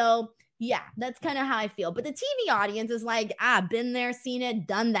 And so, yeah, that's kind of how I feel. But the TV audience is like, been there, seen it,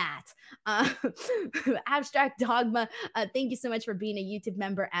 done that. Abstract Dogma, thank you so much for being a YouTube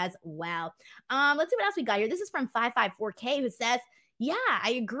member as well. Let's see what else we got here. This is from 554K, who says, yeah,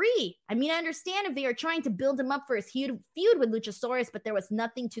 I agree. I mean, I understand if they are trying to build him up for his feud with Luchasaurus, but there was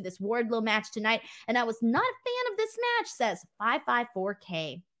nothing to this Wardlow match tonight, and I was not a fan of this match, says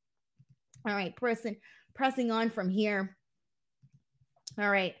 554K. All right, pressing on from here.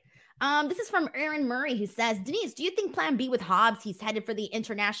 All right. This is from Aaron Murray, who says, Denise, do you think Plan B with Hobbs, he's headed for the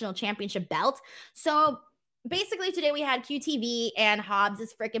International Championship belt? So basically today we had QTV, and Hobbs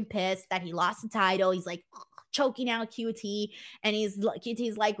is freaking pissed that he lost the title. He's like choking out QT, and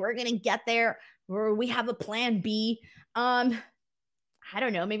QT's like, we're gonna get there, or we have a plan B. I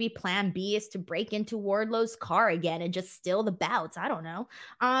don't know, maybe plan B is to break into Wardlow's car again and just steal the belts. I don't know.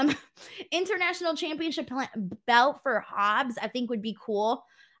 International Championship belt for Hobbs, I think would be cool.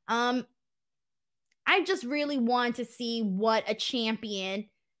 I just really want to see what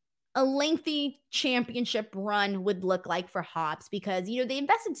a lengthy championship run would look like for Hobbs, because, they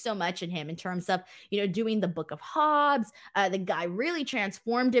invested so much in him in terms of, doing the Book of Hobbs. The guy really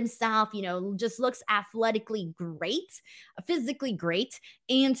transformed himself, just looks athletically great, physically great.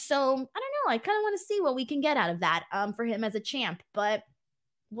 And so, I don't know, I kind of want to see what we can get out of that for him as a champ, but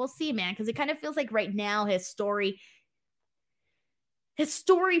we'll see, man, because it kind of feels like right now his story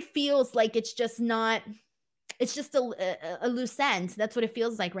feels like it's just a loose end. That's what it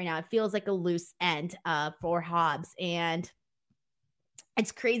feels like right now. It feels like a loose end for Hobbs. And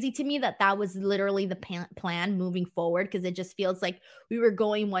it's crazy to me that was literally the plan moving forward, because it just feels like we were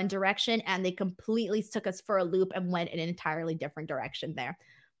going one direction and they completely took us for a loop and went in an entirely different direction there.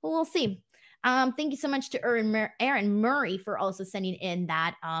 Well, we'll see. Thank you so much to Aaron Murray for also sending in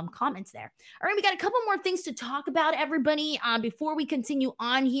that comments there. All right, we got a couple more things to talk about, everybody. Before we continue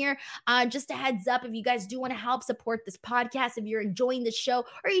on here, just a heads up, if you guys do want to help support this podcast, if you're enjoying the show,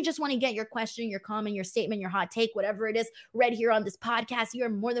 or you just want to get your question, your comment, your statement, your hot take, whatever it is, read here on this podcast, you are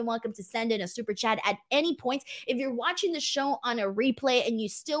more than welcome to send in a super chat at any point. If you're watching the show on a replay and you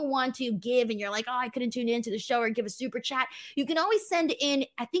still want to give and you're like, oh, I couldn't tune into the show, or give a super chat, you can always send in,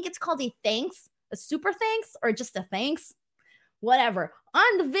 I think it's called a thanks, a super thanks, or just a thanks, whatever.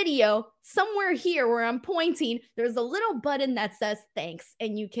 On the video, somewhere here where I'm pointing, there's a little button that says thanks,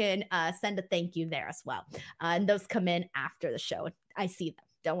 and you can send a thank you there as well. And those come in after the show. I see them.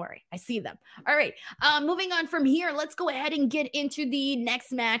 Don't worry. I see them. All right. Moving on from here, let's go ahead and get into the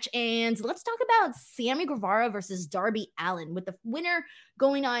next match. And let's talk about Sammy Guevara versus Darby Allin, with the winner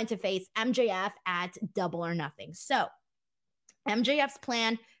going on to face MJF at Double or Nothing. So MJF's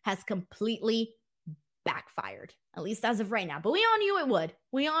plan has completely backfired, at least as of right now. But we all knew it would.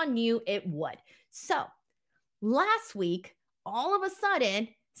 We all knew it would. So last week, all of a sudden,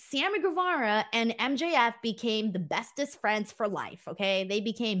 Sammy Guevara and MJF became the bestest friends for life, okay? They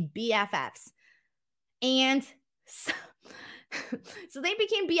became BFFs. And so they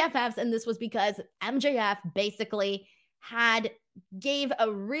became BFFs, and this was because MJF basically gave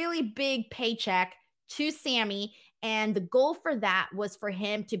a really big paycheck to Sammy, and the goal for that was for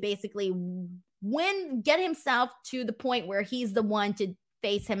him to basically get himself to the point where he's the one to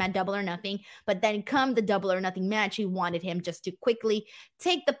face him at Double or Nothing. But then come the Double or Nothing match, he wanted him just to quickly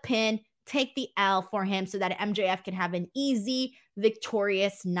take the pin, take the L for him, so that MJF can have an easy,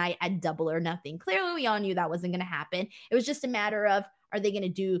 victorious night at Double or Nothing. Clearly, we all knew that wasn't going to happen. It was just a matter of, are they going to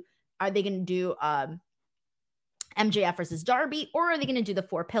do MJF versus Darby, or are they going to do the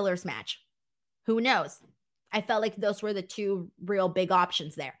Four Pillars match? Who knows? I felt like those were the two real big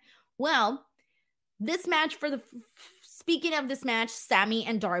options there. Well, this match, speaking of this match, Sammy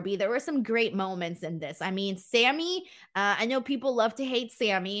and Darby, there were some great moments in this. I mean, Sammy, I know people love to hate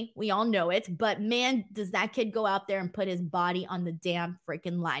Sammy. We all know it. But man, does that kid go out there and put his body on the damn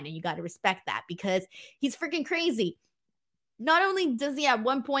freaking line. And you got to respect that, because he's freaking crazy. Not only does he at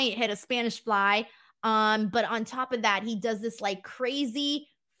one point hit a Spanish fly, but on top of that, he does this like crazy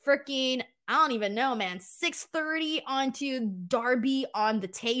freaking, I don't even know, man, 630 onto Darby on the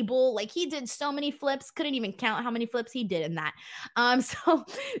table. Like, he did so many flips, couldn't even count how many flips he did in that. So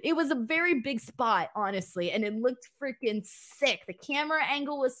it was a very big spot, honestly, and it looked freaking sick. The camera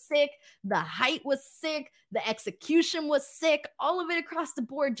angle was sick, the height was sick, the execution was sick. All of it across the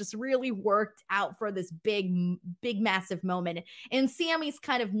board just really worked out for this big, massive moment. And Sammy's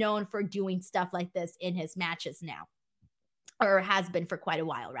kind of known for doing stuff like this in his matches now, or has been for quite a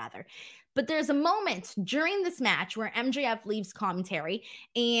while, rather. But there's a moment during this match where MJF leaves commentary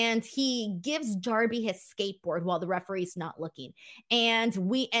and he gives Darby his skateboard while the referee's not looking. And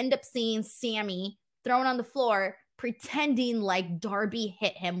we end up seeing Sammy thrown on the floor, pretending like Darby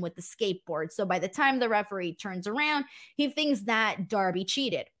hit him with the skateboard. So by the time the referee turns around, he thinks that Darby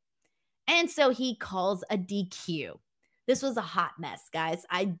cheated. And so he calls a DQ. This was a hot mess, guys.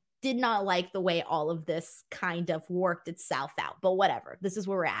 I did not like the way all of this kind of worked itself out, but whatever. This is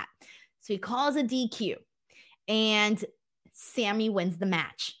where we're at. So he calls a DQ, and Sammy wins the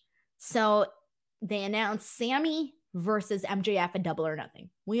match. So they announce Sammy versus MJF at Double or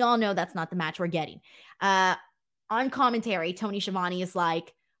Nothing. We all know that's not the match we're getting. On commentary, Tony Schiavone is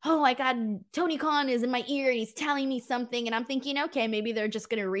like, oh my God, Tony Khan is in my ear and he's telling me something. And I'm thinking, okay, maybe they're just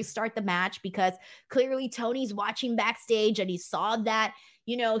going to restart the match, because clearly Tony's watching backstage and he saw that,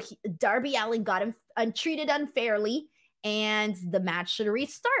 Darby Allin got him treated unfairly and the match should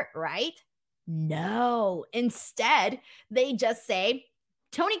restart, right? No. Instead, they just say,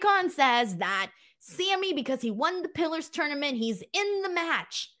 Tony Khan says that Sammy, because he won the Pillars tournament, he's in the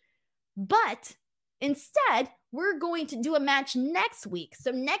match. But instead, we're going to do a match next week. So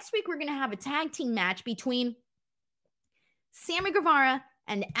next week, we're going to have a tag team match between Sammy Guevara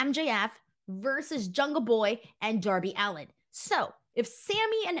and MJF versus Jungle Boy and Darby Allin. So if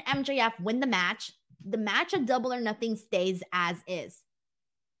Sammy and MJF win the match at Double or Nothing stays as is.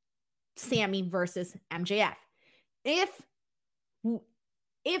 Sammy versus MJF. If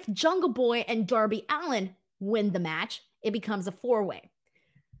Jungle Boy and Darby Allin win the match, it becomes a four-way.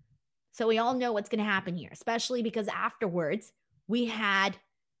 So we all know what's going to happen here, especially because afterwards we had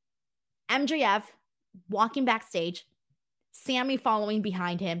MJF walking backstage, Sammy following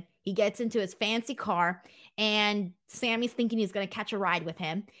behind him. He gets into his fancy car and Sammy's thinking he's going to catch a ride with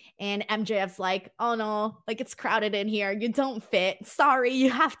him. And MJF's like, oh no, like it's crowded in here. You don't fit. Sorry, you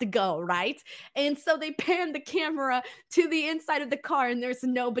have to go, right? And so they pan the camera to the inside of the car and there's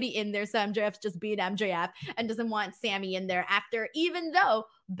nobody in there. So MJF's just being MJF and doesn't want Sammy in there after, even though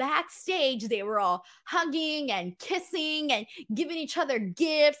backstage they were all hugging and kissing and giving each other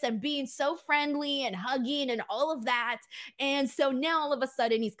gifts and being so friendly and hugging and all of that. And so now all of a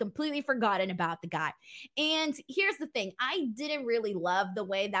sudden he's completely forgotten about the guy. And here's the thing, I didn't really love the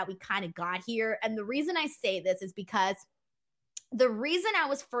way that we kind of got here. And the reason I say this is because the reason I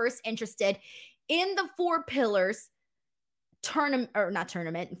was first interested in the Four Pillars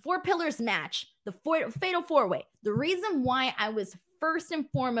Four Pillars match, the Fatal 4-Way, the reason why I was first and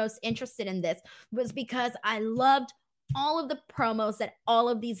foremost interested in this was because I loved all of the promos that all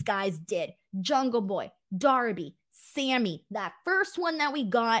of these guys did. Jungle Boy, Darby, Sammy, that first one that we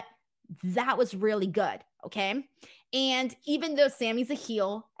got, that was really good, okay? And even though Sammy's a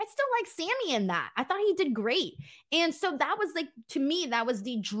heel, I still like Sammy in that. I thought he did great. And so that was like, to me, that was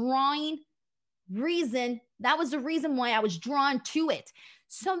the drawing reason. That was the reason why I was drawn to it.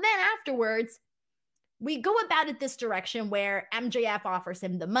 So then afterwards, we go about it this direction where MJF offers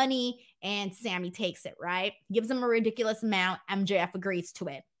him the money and Sammy takes it, right? Gives him a ridiculous amount. MJF agrees to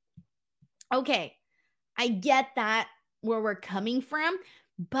it. Okay, I get that where we're coming from,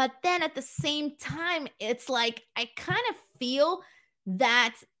 but then at the same time, it's like I kind of feel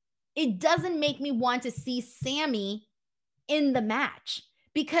that it doesn't make me want to see Sammy in the match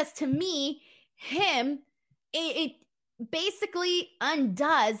because to me, it basically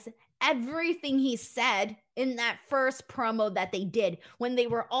undoes everything he said in that first promo that they did when they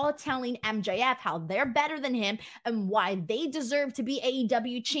were all telling MJF how they're better than him and why they deserve to be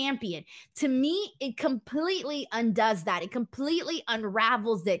AEW champion. To me, it completely undoes that. It completely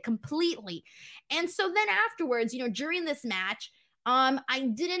unravels it completely. And so then afterwards, during this match,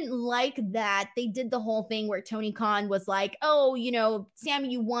 I didn't like that they did the whole thing where Tony Khan was like, oh, Sammy,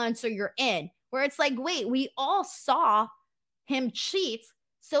 you won, so you're in. Where it's like, wait, we all saw him cheat.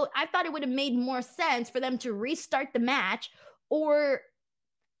 So I thought it would have made more sense for them to restart the match I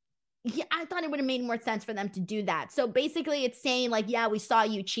thought it would have made more sense for them to do that. So basically it's saying like, yeah, we saw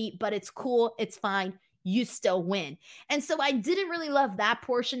you cheat, but it's cool. It's fine. You still win. And so I didn't really love that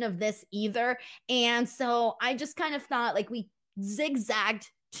portion of this either. And so I just kind of thought like we zigzagged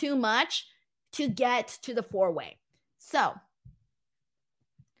too much to get to the 4-way. So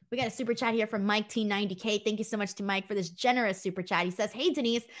we got a super chat here from Mike T90K. Thank you so much to Mike for this generous super chat. He says, hey,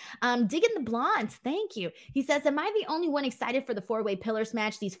 Denise, digging the blonde. Thank you. He says, am I the only one excited for the 4-way pillars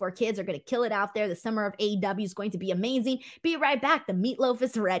match? These 4 kids are going to kill it out there. The summer of AEW is going to be amazing. Be right back. The meatloaf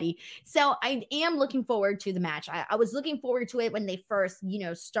is ready. So I am looking forward to the match. I was looking forward to it when they first,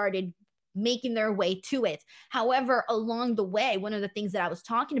 started making their way to it. However, along the way, one of the things that I was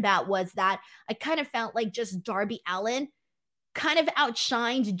talking about was that I kind of felt like just Darby Allin kind of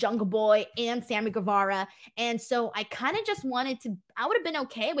outshined Jungle Boy and Sammy Guevara. And so I kind of just I would have been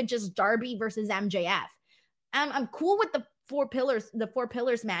okay with just Darby versus MJF. I'm cool with the 4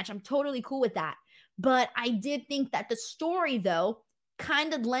 pillars match. I'm totally cool with that. But I did think that the story though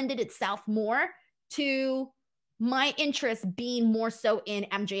kind of lended itself more to my interest being more so in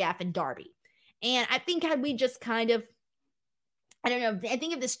MJF and Darby. And I think had we just kind of, I don't know, I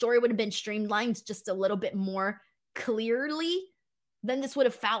think if the story would have been streamlined just a little bit more clearly, then this would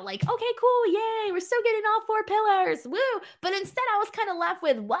have felt like, okay, cool, yay, we're still getting all 4 pillars, woo. But instead I was kind of left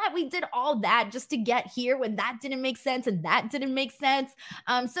with, what? We did all that just to get here when that didn't make sense and that didn't make sense.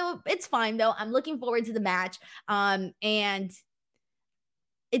 So it's fine though. I'm looking forward to the match. And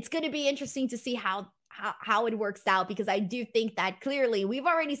it's going to be interesting to see how it works out, because I do think that clearly we've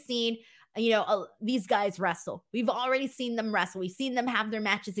already seen these guys wrestle. We've already seen them wrestle. We've seen them have their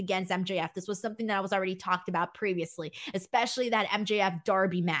matches against MJF. This was something that I was already talked about previously, especially that MJF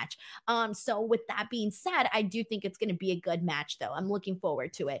Darby match. So with that being said, I do think it's going to be a good match though. I'm looking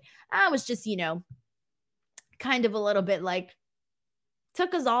forward to it. I was just, kind of a little bit like,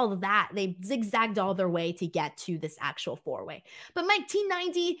 took us all of that. They zigzagged all their way to get to this actual 4-way. But Mike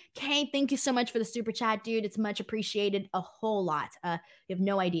T90K, thank you so much for the super chat, dude. It's much appreciated, a whole lot. You have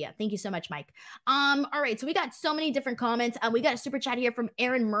no idea. Thank you so much, Mike. All right, so we got so many different comments. We got a super chat here from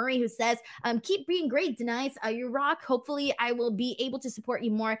Aaron Murray who says, keep being great, Denise. You rock. Hopefully I will be able to support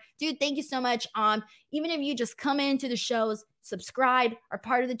you more. Dude, thank you so much. Even if you just come into the shows, subscribe, are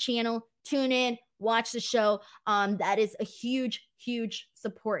part of the channel, tune in, watch the show. That is a huge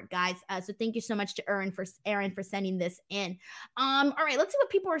support, guys. So thank you so much to Aaron for sending this in. All right, let's see what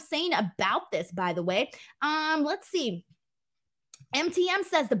people are saying about this, by the way. Let's see. MTM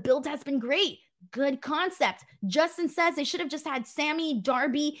says the build has been great. Good concept. Justin says they should have just had Sammy,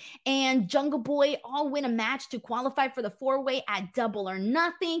 Darby, and Jungle Boy all win a match to qualify for the four-way at Double or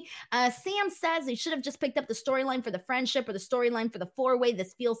Nothing. Sam says they should have just picked up the storyline for the friendship or the storyline for the four-way.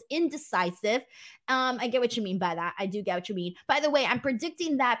 This feels indecisive. I get what you mean by that. I do get what you mean. By the way, I'm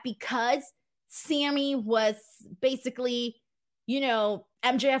predicting that because Sammy was basically,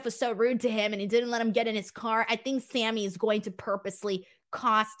 MJF was so rude to him and he didn't let him get in his car. I think Sammy is going to purposely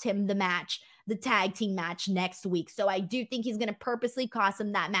cost him the match, the tag team match next week. So I do think he's going to purposely cost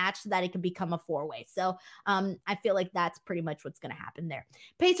him that match so that it can become a four-way. So I feel like that's pretty much what's going to happen there.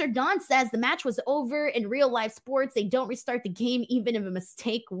 Pacer Don says the match was over. In real life sports, they don't restart the game even if a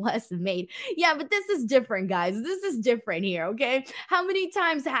mistake was made. Yeah, but this is different, guys. This is different here, okay? How many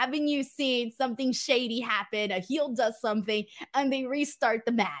times haven't you seen something shady happen, a heel does something, and they restart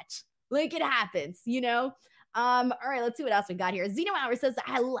the match? Like, it happens, all right, let's see what else we got here. Zeno Hour says,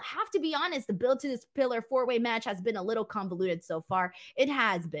 I have to be honest, the build to this pillar four-way match has been a little convoluted so far. It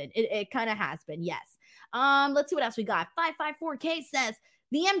has been. It kind of has been, yes. Let's see what else we got. 554K says,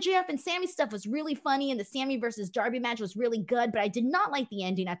 the MJF and Sammy stuff was really funny, and the Sammy versus Darby match was really good, but I did not like the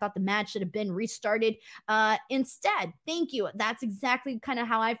ending. I thought the match should have been restarted instead. Thank you. That's exactly kind of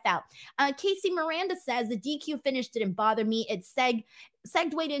how I felt. Casey Miranda says, the DQ finish didn't bother me. It segued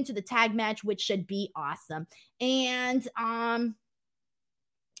into the tag match, which should be awesome. And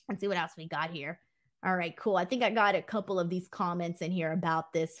let's see what else we got here. All right, cool. I think I got a couple of these comments in here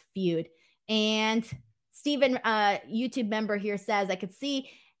about this feud. And Steven, YouTube member here says, I could see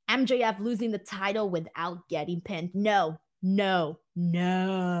MJF losing the title without getting pinned. No. I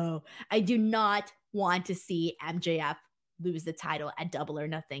do not want to see MJF lose the title at Double or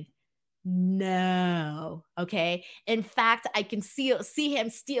Nothing. No. Okay. In fact, I can see him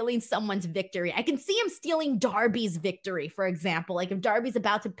stealing someone's victory. I can see him stealing Darby's victory, for example. Like if Darby's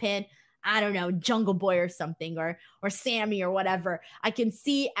about to pin, I don't know, Jungle Boy or something, or Sammy or whatever, I can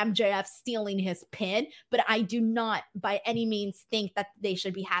see MJF stealing his pin, but I do not by any means think that they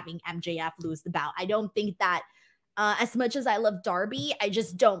should be having MJF lose the bout. I don't think that as much as I love Darby, I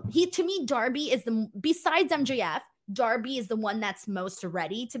just don't. To me, Darby is besides MJF, Darby is the one that's most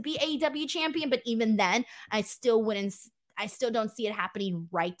ready to be AEW champion, but even then, I still don't see it happening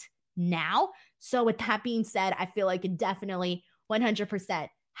right now. So with that being said, I feel like it definitely 100%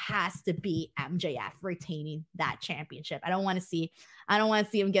 has to be MJF retaining that championship. I don't want to see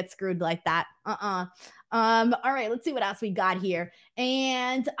him get screwed like that. All right, let's see what else we got here.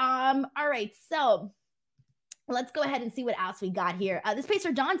 And all right, so let's go ahead and see what else we got here. This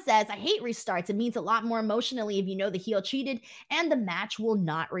Pacer Don says, I hate restarts. It means a lot more emotionally if you know the heel cheated and the match will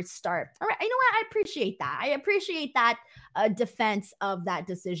not restart. All right, you know what? I appreciate that. I appreciate that defense of that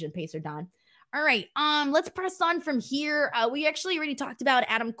decision, Pacer Don. All right, let's press on from here. We actually already talked about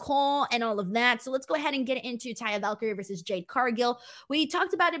Adam Cole and all of that, so let's go ahead and get into Taya Valkyrie versus Jade Cargill. We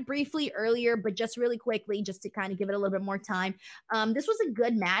talked about it briefly earlier, but just really quickly, just to kind of give it a little bit more time. This was a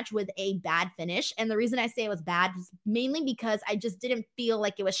good match with a bad finish, and the reason I say it was bad is mainly because I just didn't feel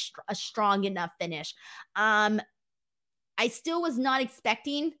like it was a strong enough finish. I still was not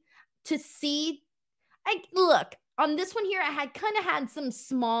expecting to see. Look. On this one here, I had kind of had some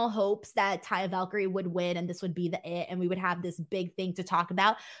small hopes that Taya Valkyrie would win and this would be the it and we would have this big thing to talk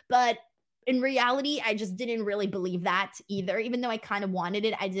about. But in reality, I just didn't really believe that either. Even though I kind of wanted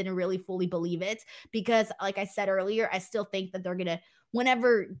it, I didn't really fully believe it because like I said earlier, I still think that they're going to,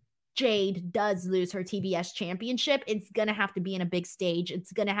 whenever Jade does lose her TBS championship, it's going to have to be in a big stage.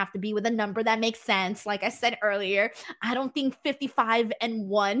 It's going to have to be with a number that makes sense. Like I said earlier, I don't think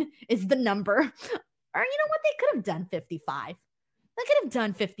 55-1 is the number. Or you know what? They could have done 55. They could have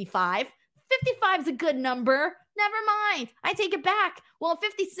done 55. 55 is a good number. Never mind. I take it back. Well,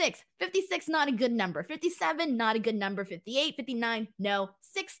 56. 56, not a good number. 57, not a good number. 58, 59, no.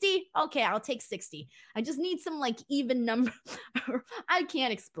 60, okay, I'll take 60. I just need some like even number. I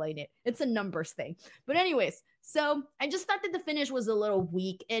can't explain it. It's a numbers thing. But anyways, so I just thought that the finish was a little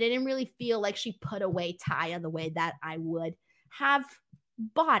weak. And it didn't really feel like she put away Taya the way that I would have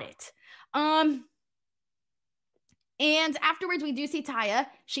bought it. And afterwards, we do see Taya.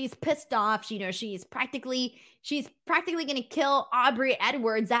 She's pissed off. She's practically going to kill Aubrey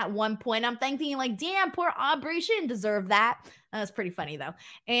Edwards at one point. I'm thinking like, damn, poor Aubrey. She didn't deserve that. That was pretty funny though.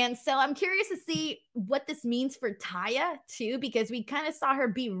 And so I'm curious to see what this means for Taya too, because we kind of saw her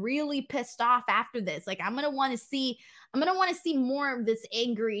be really pissed off after this. Like I'm going to want to see more of this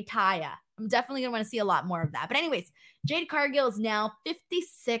angry Taya. I'm definitely going to want to see a lot more of that. But anyways, Jade Cargill is now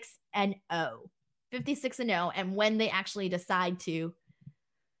 56-0. 56-0, and when they actually decide to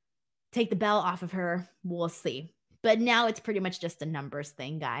take the belt off of her, we'll see. But now it's pretty much just a numbers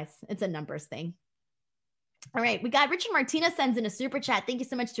thing, guys. It's a numbers thing. All right, we got Richard Martinez sends in a super chat. Thank you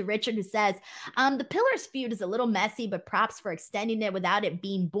so much to Richard, who says, the Pillars feud is a little messy, but props for extending it without it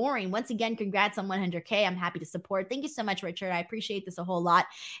being boring. Once again, congrats on 100K. I'm happy to support. Thank you so much, Richard. I appreciate this a whole lot.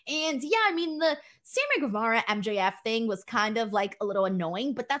 And yeah, I mean, the Sammy Guevara MJF thing was kind of like a little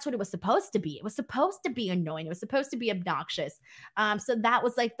annoying, but that's what it was supposed to be. It was supposed to be annoying. It was supposed to be obnoxious. So that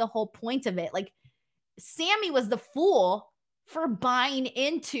was like the whole point of it. Like, Sammy was the fool for buying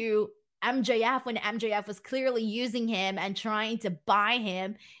into MJF when MJF was clearly using him and trying to buy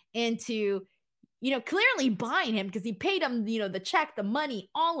him into, clearly buying him because he paid him, the check, the money,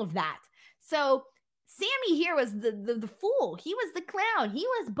 all of that. So Sammy here was the fool. He was the clown. He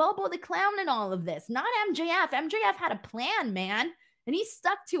was Bobo the clown in all of this, not MJF. MJF had a plan, man, and he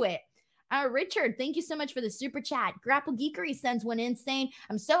stuck to it. Richard, thank you so much for the super chat. Grapple Geekery sends one in saying,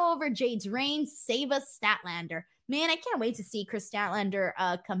 I'm so over Jade's reign. Save us, Statlander. Man, I can't wait to see Chris Statlander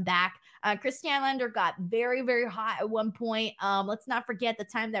come back. Chris Statlander got very, very hot at one point. Let's not forget the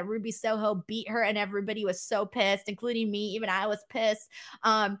time that Ruby Soho beat her and everybody was so pissed, including me. Even I was pissed.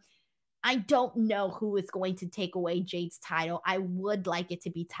 I don't know who is going to take away Jade's title. I would like it to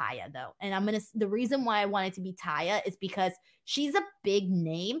be Taya, though. And the reason why I want it to be Taya is because she's a big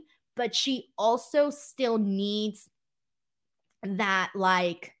name, but she also still needs that,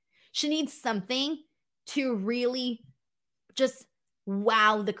 like, she needs something to really just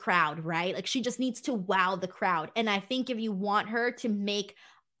wow the crowd, right? Like, she just needs to wow the crowd. And I think if you want her to make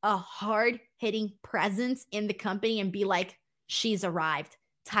a hard-hitting presence in the company and be like, she's arrived,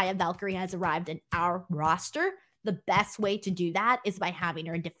 Taya Valkyrie has arrived in our roster, the best way to do that is by having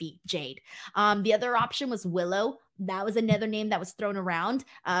her defeat Jade. The other option was Willow. That was another name that was thrown around.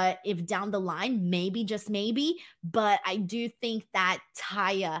 If down the line, maybe, just maybe. But I do think that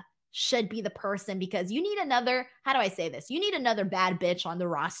Taya should be the person because you need another, how do I say this? You need another bad bitch on the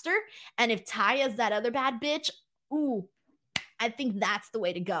roster. And if Taya's that other bad bitch, ooh, I think that's the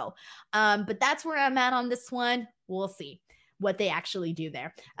way to go. But that's where I'm at on this one. We'll see what they actually do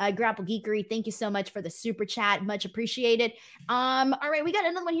there. Grapple Geekery, thank you so much for the super chat. Much appreciated. All right, we got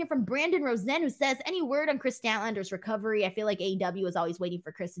another one here from Brandon Rosen who says, any word on Chris Statlander's recovery? I feel like AEW is always waiting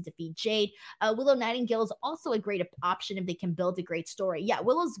for Chris to defeat Jade. Willow Nightingale is also a great option if they can build a great story. Yeah,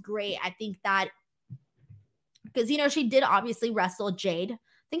 Willow's great. I think that because, she did obviously wrestle Jade.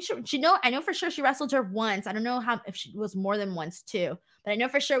 I know for sure she wrestled her once. I don't know if she was more than once too, but I know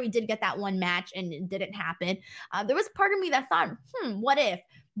for sure we did get that one match and it didn't happen. There was part of me that thought, what if?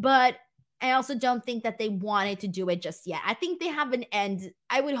 But I also don't think that they wanted to do it just yet. I think they have an end.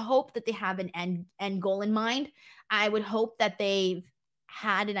 I would hope that they have an end goal in mind. I would hope that they've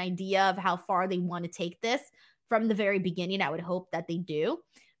had an idea of how far they want to take this from the very beginning. I would hope that they do.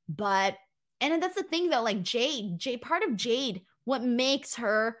 And that's the thing though, like Jade, part of Jade, what makes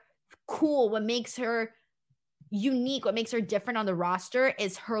her cool, what makes her unique, what makes her different on the roster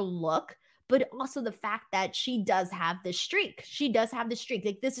is her look, but also the fact that she does have this streak.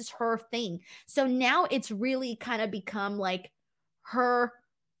 Like, this is her thing. So now it's really kind of become like her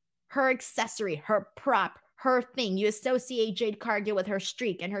accessory, her prop, her thing. You associate Jade Cargill with her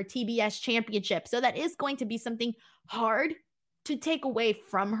streak and her TBS championship. So that is going to be something hard to take away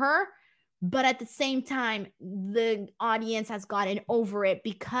from her. But at the same time, the audience has gotten over it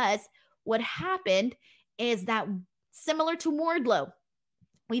because what happened is that, similar to Wardlow,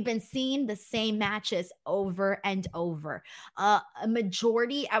 we've been seeing the same matches over and over. A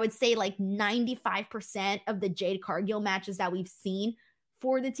majority, I would say like 95% of the Jade Cargill matches that we've seen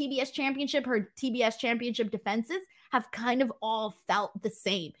for the TBS championship, her TBS championship defenses, have kind of all felt the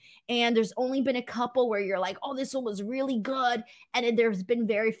same. And there's only been a couple where you're like, oh, this one was really good. And there's been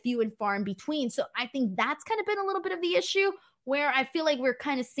very few and far in between. So I think that's kind of been a little bit of the issue, where I feel like we're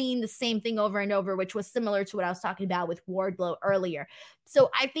kind of seeing the same thing over and over, which was similar to what I was talking about with Wardlow earlier. So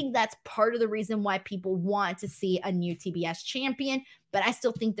I think that's part of the reason why people want to see a new TBS champion. But I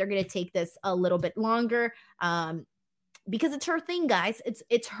still think they're going to take this a little bit longer because it's her thing, guys.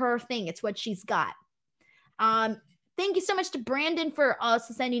 It's her thing. It's what she's got. Thank you so much to Brandon for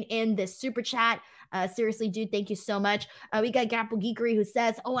also sending in this super chat. Seriously, dude, thank you so much. We got Grapple Geekery who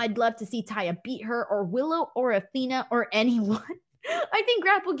says, oh, I'd love to see Taya beat her or Willow or Athena or anyone. I think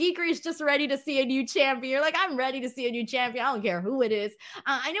Grapple Geekery is just ready to see a new champion. You're like, I'm ready to see a new champion. I don't care who it is.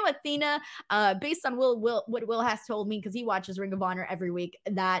 I know Athena, based on what Will has told me, because he watches Ring of Honor every week,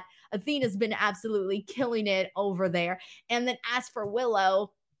 that Athena's been absolutely killing it over there. And then as for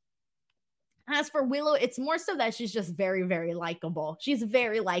Willow, As for Willow, it's more so that she's just very, very likable. She's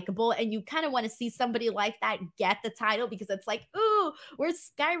very likable, and you kind of want to see somebody like that get the title because it's like, ooh, we're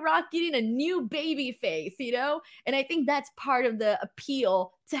skyrocketing a new baby face, you know? And I think that's part of the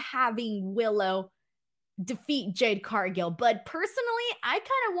appeal to having Willow defeat Jade Cargill. But personally, I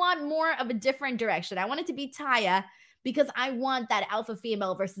kind of want more of a different direction. I want it to be Taya because I want that alpha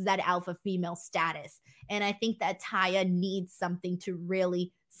female versus that alpha female status. And I think that Taya needs something to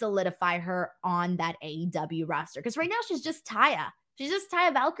really solidify her on that AEW roster. Because right now she's just Taya. She's just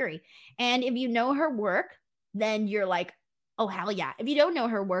Taya Valkyrie. And if you know her work, then you're like, oh, hell yeah. If you don't know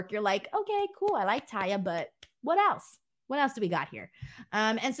her work, you're like, okay, cool. I like Taya, but what else? What else do we got here?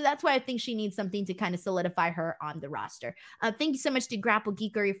 And so that's why I think she needs something to kind of solidify her on the roster. Thank you so much to Grapple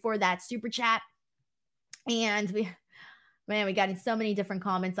Geekery for that super chat. And we got in so many different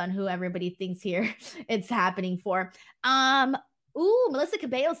comments on who everybody thinks here it's happening for. Melissa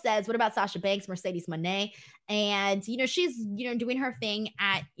Cabello says, what about Sasha Banks, Mercedes Moné? And, she's, doing her thing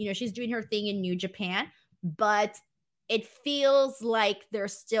she's doing her thing in New Japan, but it feels like there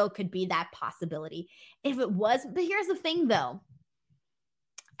still could be that possibility if it was. But here's the thing, though.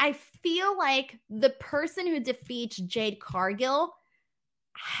 I feel like the person who defeats Jade Cargill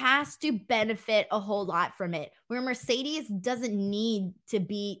has to benefit a whole lot from it, where Mercedes doesn't need to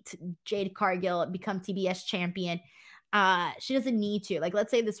beat Jade Cargill, become TBS champion. She doesn't need to. Like,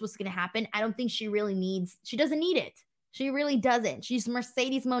 let's say this was going to happen. I don't think she doesn't need it. She really doesn't. She's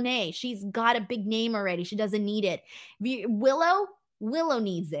Mercedes Moné. She's got a big name already. She doesn't need it. Willow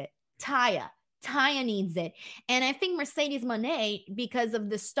needs it. Taya needs it. And I think Mercedes Moné, because of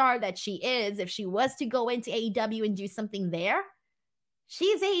the star that she is, if she was to go into AEW and do something there,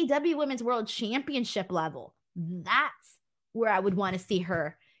 she's AEW Women's World Championship level. That's where I would want to see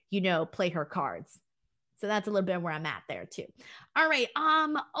her, play her cards. So that's a little bit where I'm at there too. All right.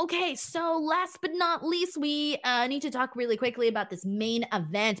 Okay. So last but not least, we need to talk really quickly about this main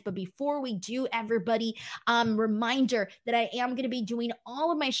event. But before we do, everybody, reminder that I am going to be doing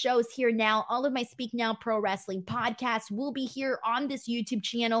all of my shows here now. All of my Speak Now Pro Wrestling podcasts will be here on this YouTube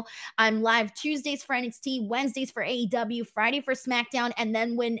channel. I'm live Tuesdays for NXT, Wednesdays for AEW, Friday for SmackDown, and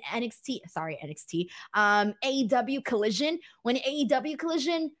then when AEW Collision, when AEW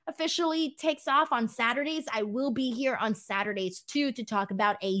Collision officially takes off on Saturday, I will be here on Saturdays too to talk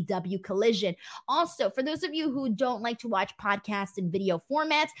about AEW Collision. Also, for those of you who don't like to watch podcasts in video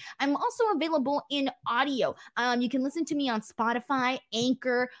formats, I'm also available in audio. You can listen to me on Spotify,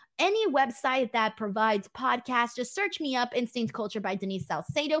 Anchor, any website that provides podcasts. Just search me up, Instinct Culture by Denise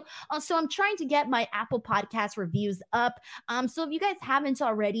Salcedo. Also, I'm trying to get my Apple Podcast reviews up. So if you guys haven't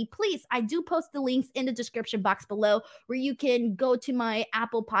already, please, I do post the links in the description box below where you can go to my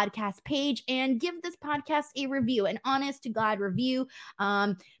Apple Podcast page and give this podcast a review, an honest to God review.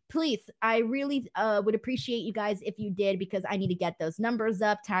 Please, I really would appreciate you guys if you did, because I need to get those numbers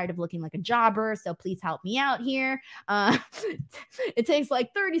up. Tired of looking like a jobber, so please help me out here. It takes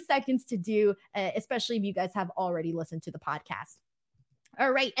like 30 seconds to do, especially if you guys have already listened to the podcast.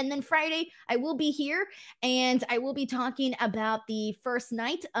 All right. And then Friday, I will be here and I will be talking about the first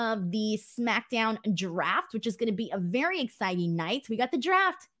night of the SmackDown draft, which is going to be a very exciting night. We got the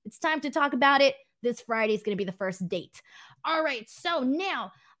draft. It's time to talk about it. This Friday is going to be the first date. All right. So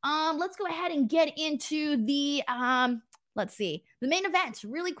now let's go ahead and get into the the main event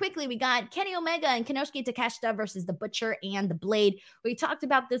really quickly. We got Kenny Omega and Konosuke Takeshita versus the Butcher and the Blade. We talked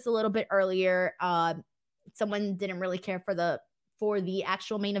about this a little bit earlier. Someone didn't really care for the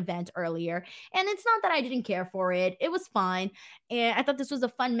actual main event earlier. And it's not that I didn't care for it. It was fine. And I thought this was a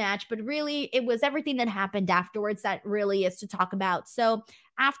fun match, but really it was everything that happened afterwards that really is to talk about. So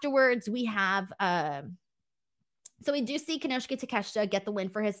afterwards we have, so we do see Konosuke Takeshita get the win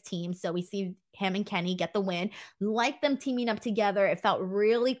for his team. So we see him and Kenny get the win. Like them teaming up together. It felt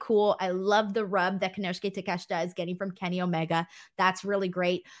really cool. I love the rub that Konosuke Takeshita is getting from Kenny Omega. That's really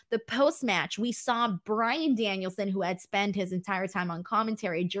great. The post-match, we saw Bryan Danielson, who had spent his entire time on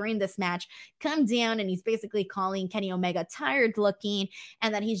commentary during this match, come down and he's basically calling Kenny Omega tired looking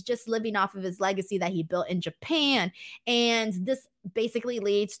and that he's just living off of his legacy that he built in Japan. And this basically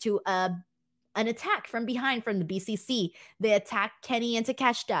leads to an attack from behind from the BCC. They attack Kenny and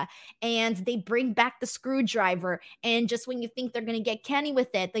Takeshita, and they bring back the screwdriver. And just when you think they're going to get Kenny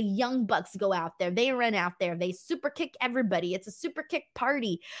with it, the Young Bucks go out there. They run out there. They super kick everybody. It's a super kick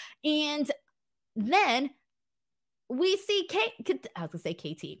party. And then we see I was gonna say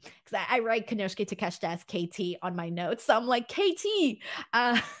KT because I write Konosuke Takeshita as KT on my notes, so I'm like KT.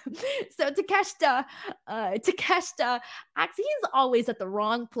 Uh, so Takeshita, actually, he's always at the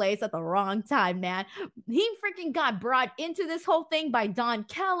wrong place at the wrong time, man. He freaking got brought into this whole thing by Don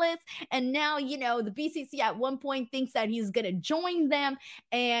Callis, and now the BCC at one point thinks that he's gonna join them,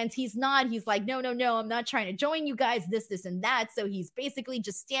 and he's not. He's like, no, I'm not trying to join you guys. This, and that. So he's basically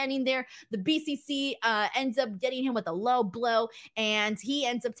just standing there. The BCC ends up getting him with a low blow, and he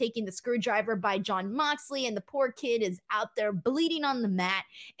ends up taking the screwdriver by Jon Moxley, and the poor kid is out there bleeding on the mat,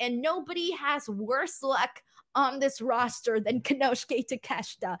 and nobody has worse luck on this roster than Konosuke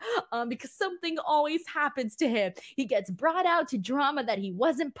Takeshita, because something always happens to him. He gets brought out to drama that he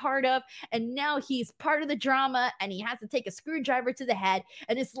wasn't part of, and now he's part of the drama, and he has to take a screwdriver to the head,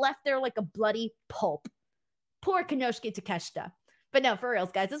 and is left there like a bloody pulp. Poor Konosuke Takeshita. But no, for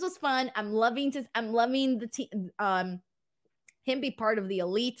reals, guys, this was fun. I'm loving the team, him be part of the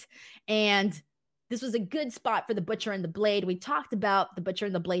Elite, and this was a good spot for the Butcher and the Blade. We talked about the Butcher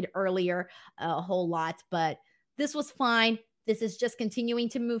and the Blade earlier a whole lot, but this was fine. This is just continuing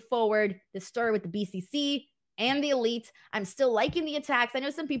to move forward. The story with the BCC and the Elite. I'm still liking the attacks. I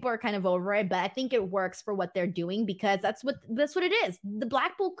know some people are kind of over it, but I think it works for what they're doing because that's what it is. The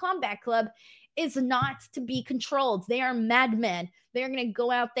Blackpool Combat Club is not to be controlled. They are madmen. They're going to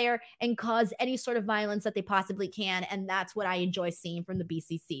go out there and cause any sort of violence that they possibly can, and that's what I enjoy seeing from the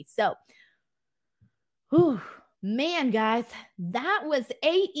BCC. So, man, guys, that was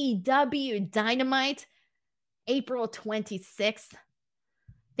AEW Dynamite, April 26th.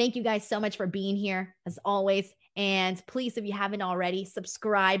 Thank you guys so much for being here, as always. And please, if you haven't already,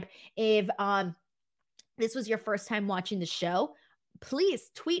 subscribe. If this was your first time watching the show, please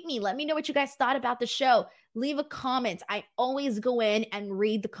tweet me. Let me know what you guys thought about the show. Leave a comment. I always go in and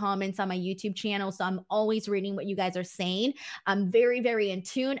read the comments on my YouTube channel, so I'm always reading what you guys are saying. I'm very, very in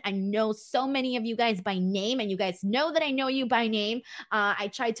tune. I know so many of you guys by name, and you guys know that I know you by name. I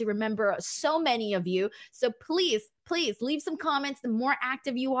try to remember so many of you. So please leave some comments. The more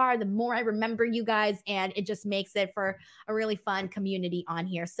active you are, the more I remember you guys, and it just makes it for a really fun community on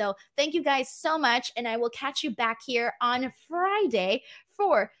here. So thank you guys so much, and I will catch you back here on Friday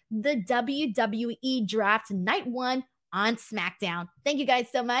for the WWE Draft Night 1 on SmackDown. Thank you guys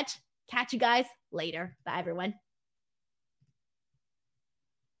so much. Catch you guys later. Bye, everyone.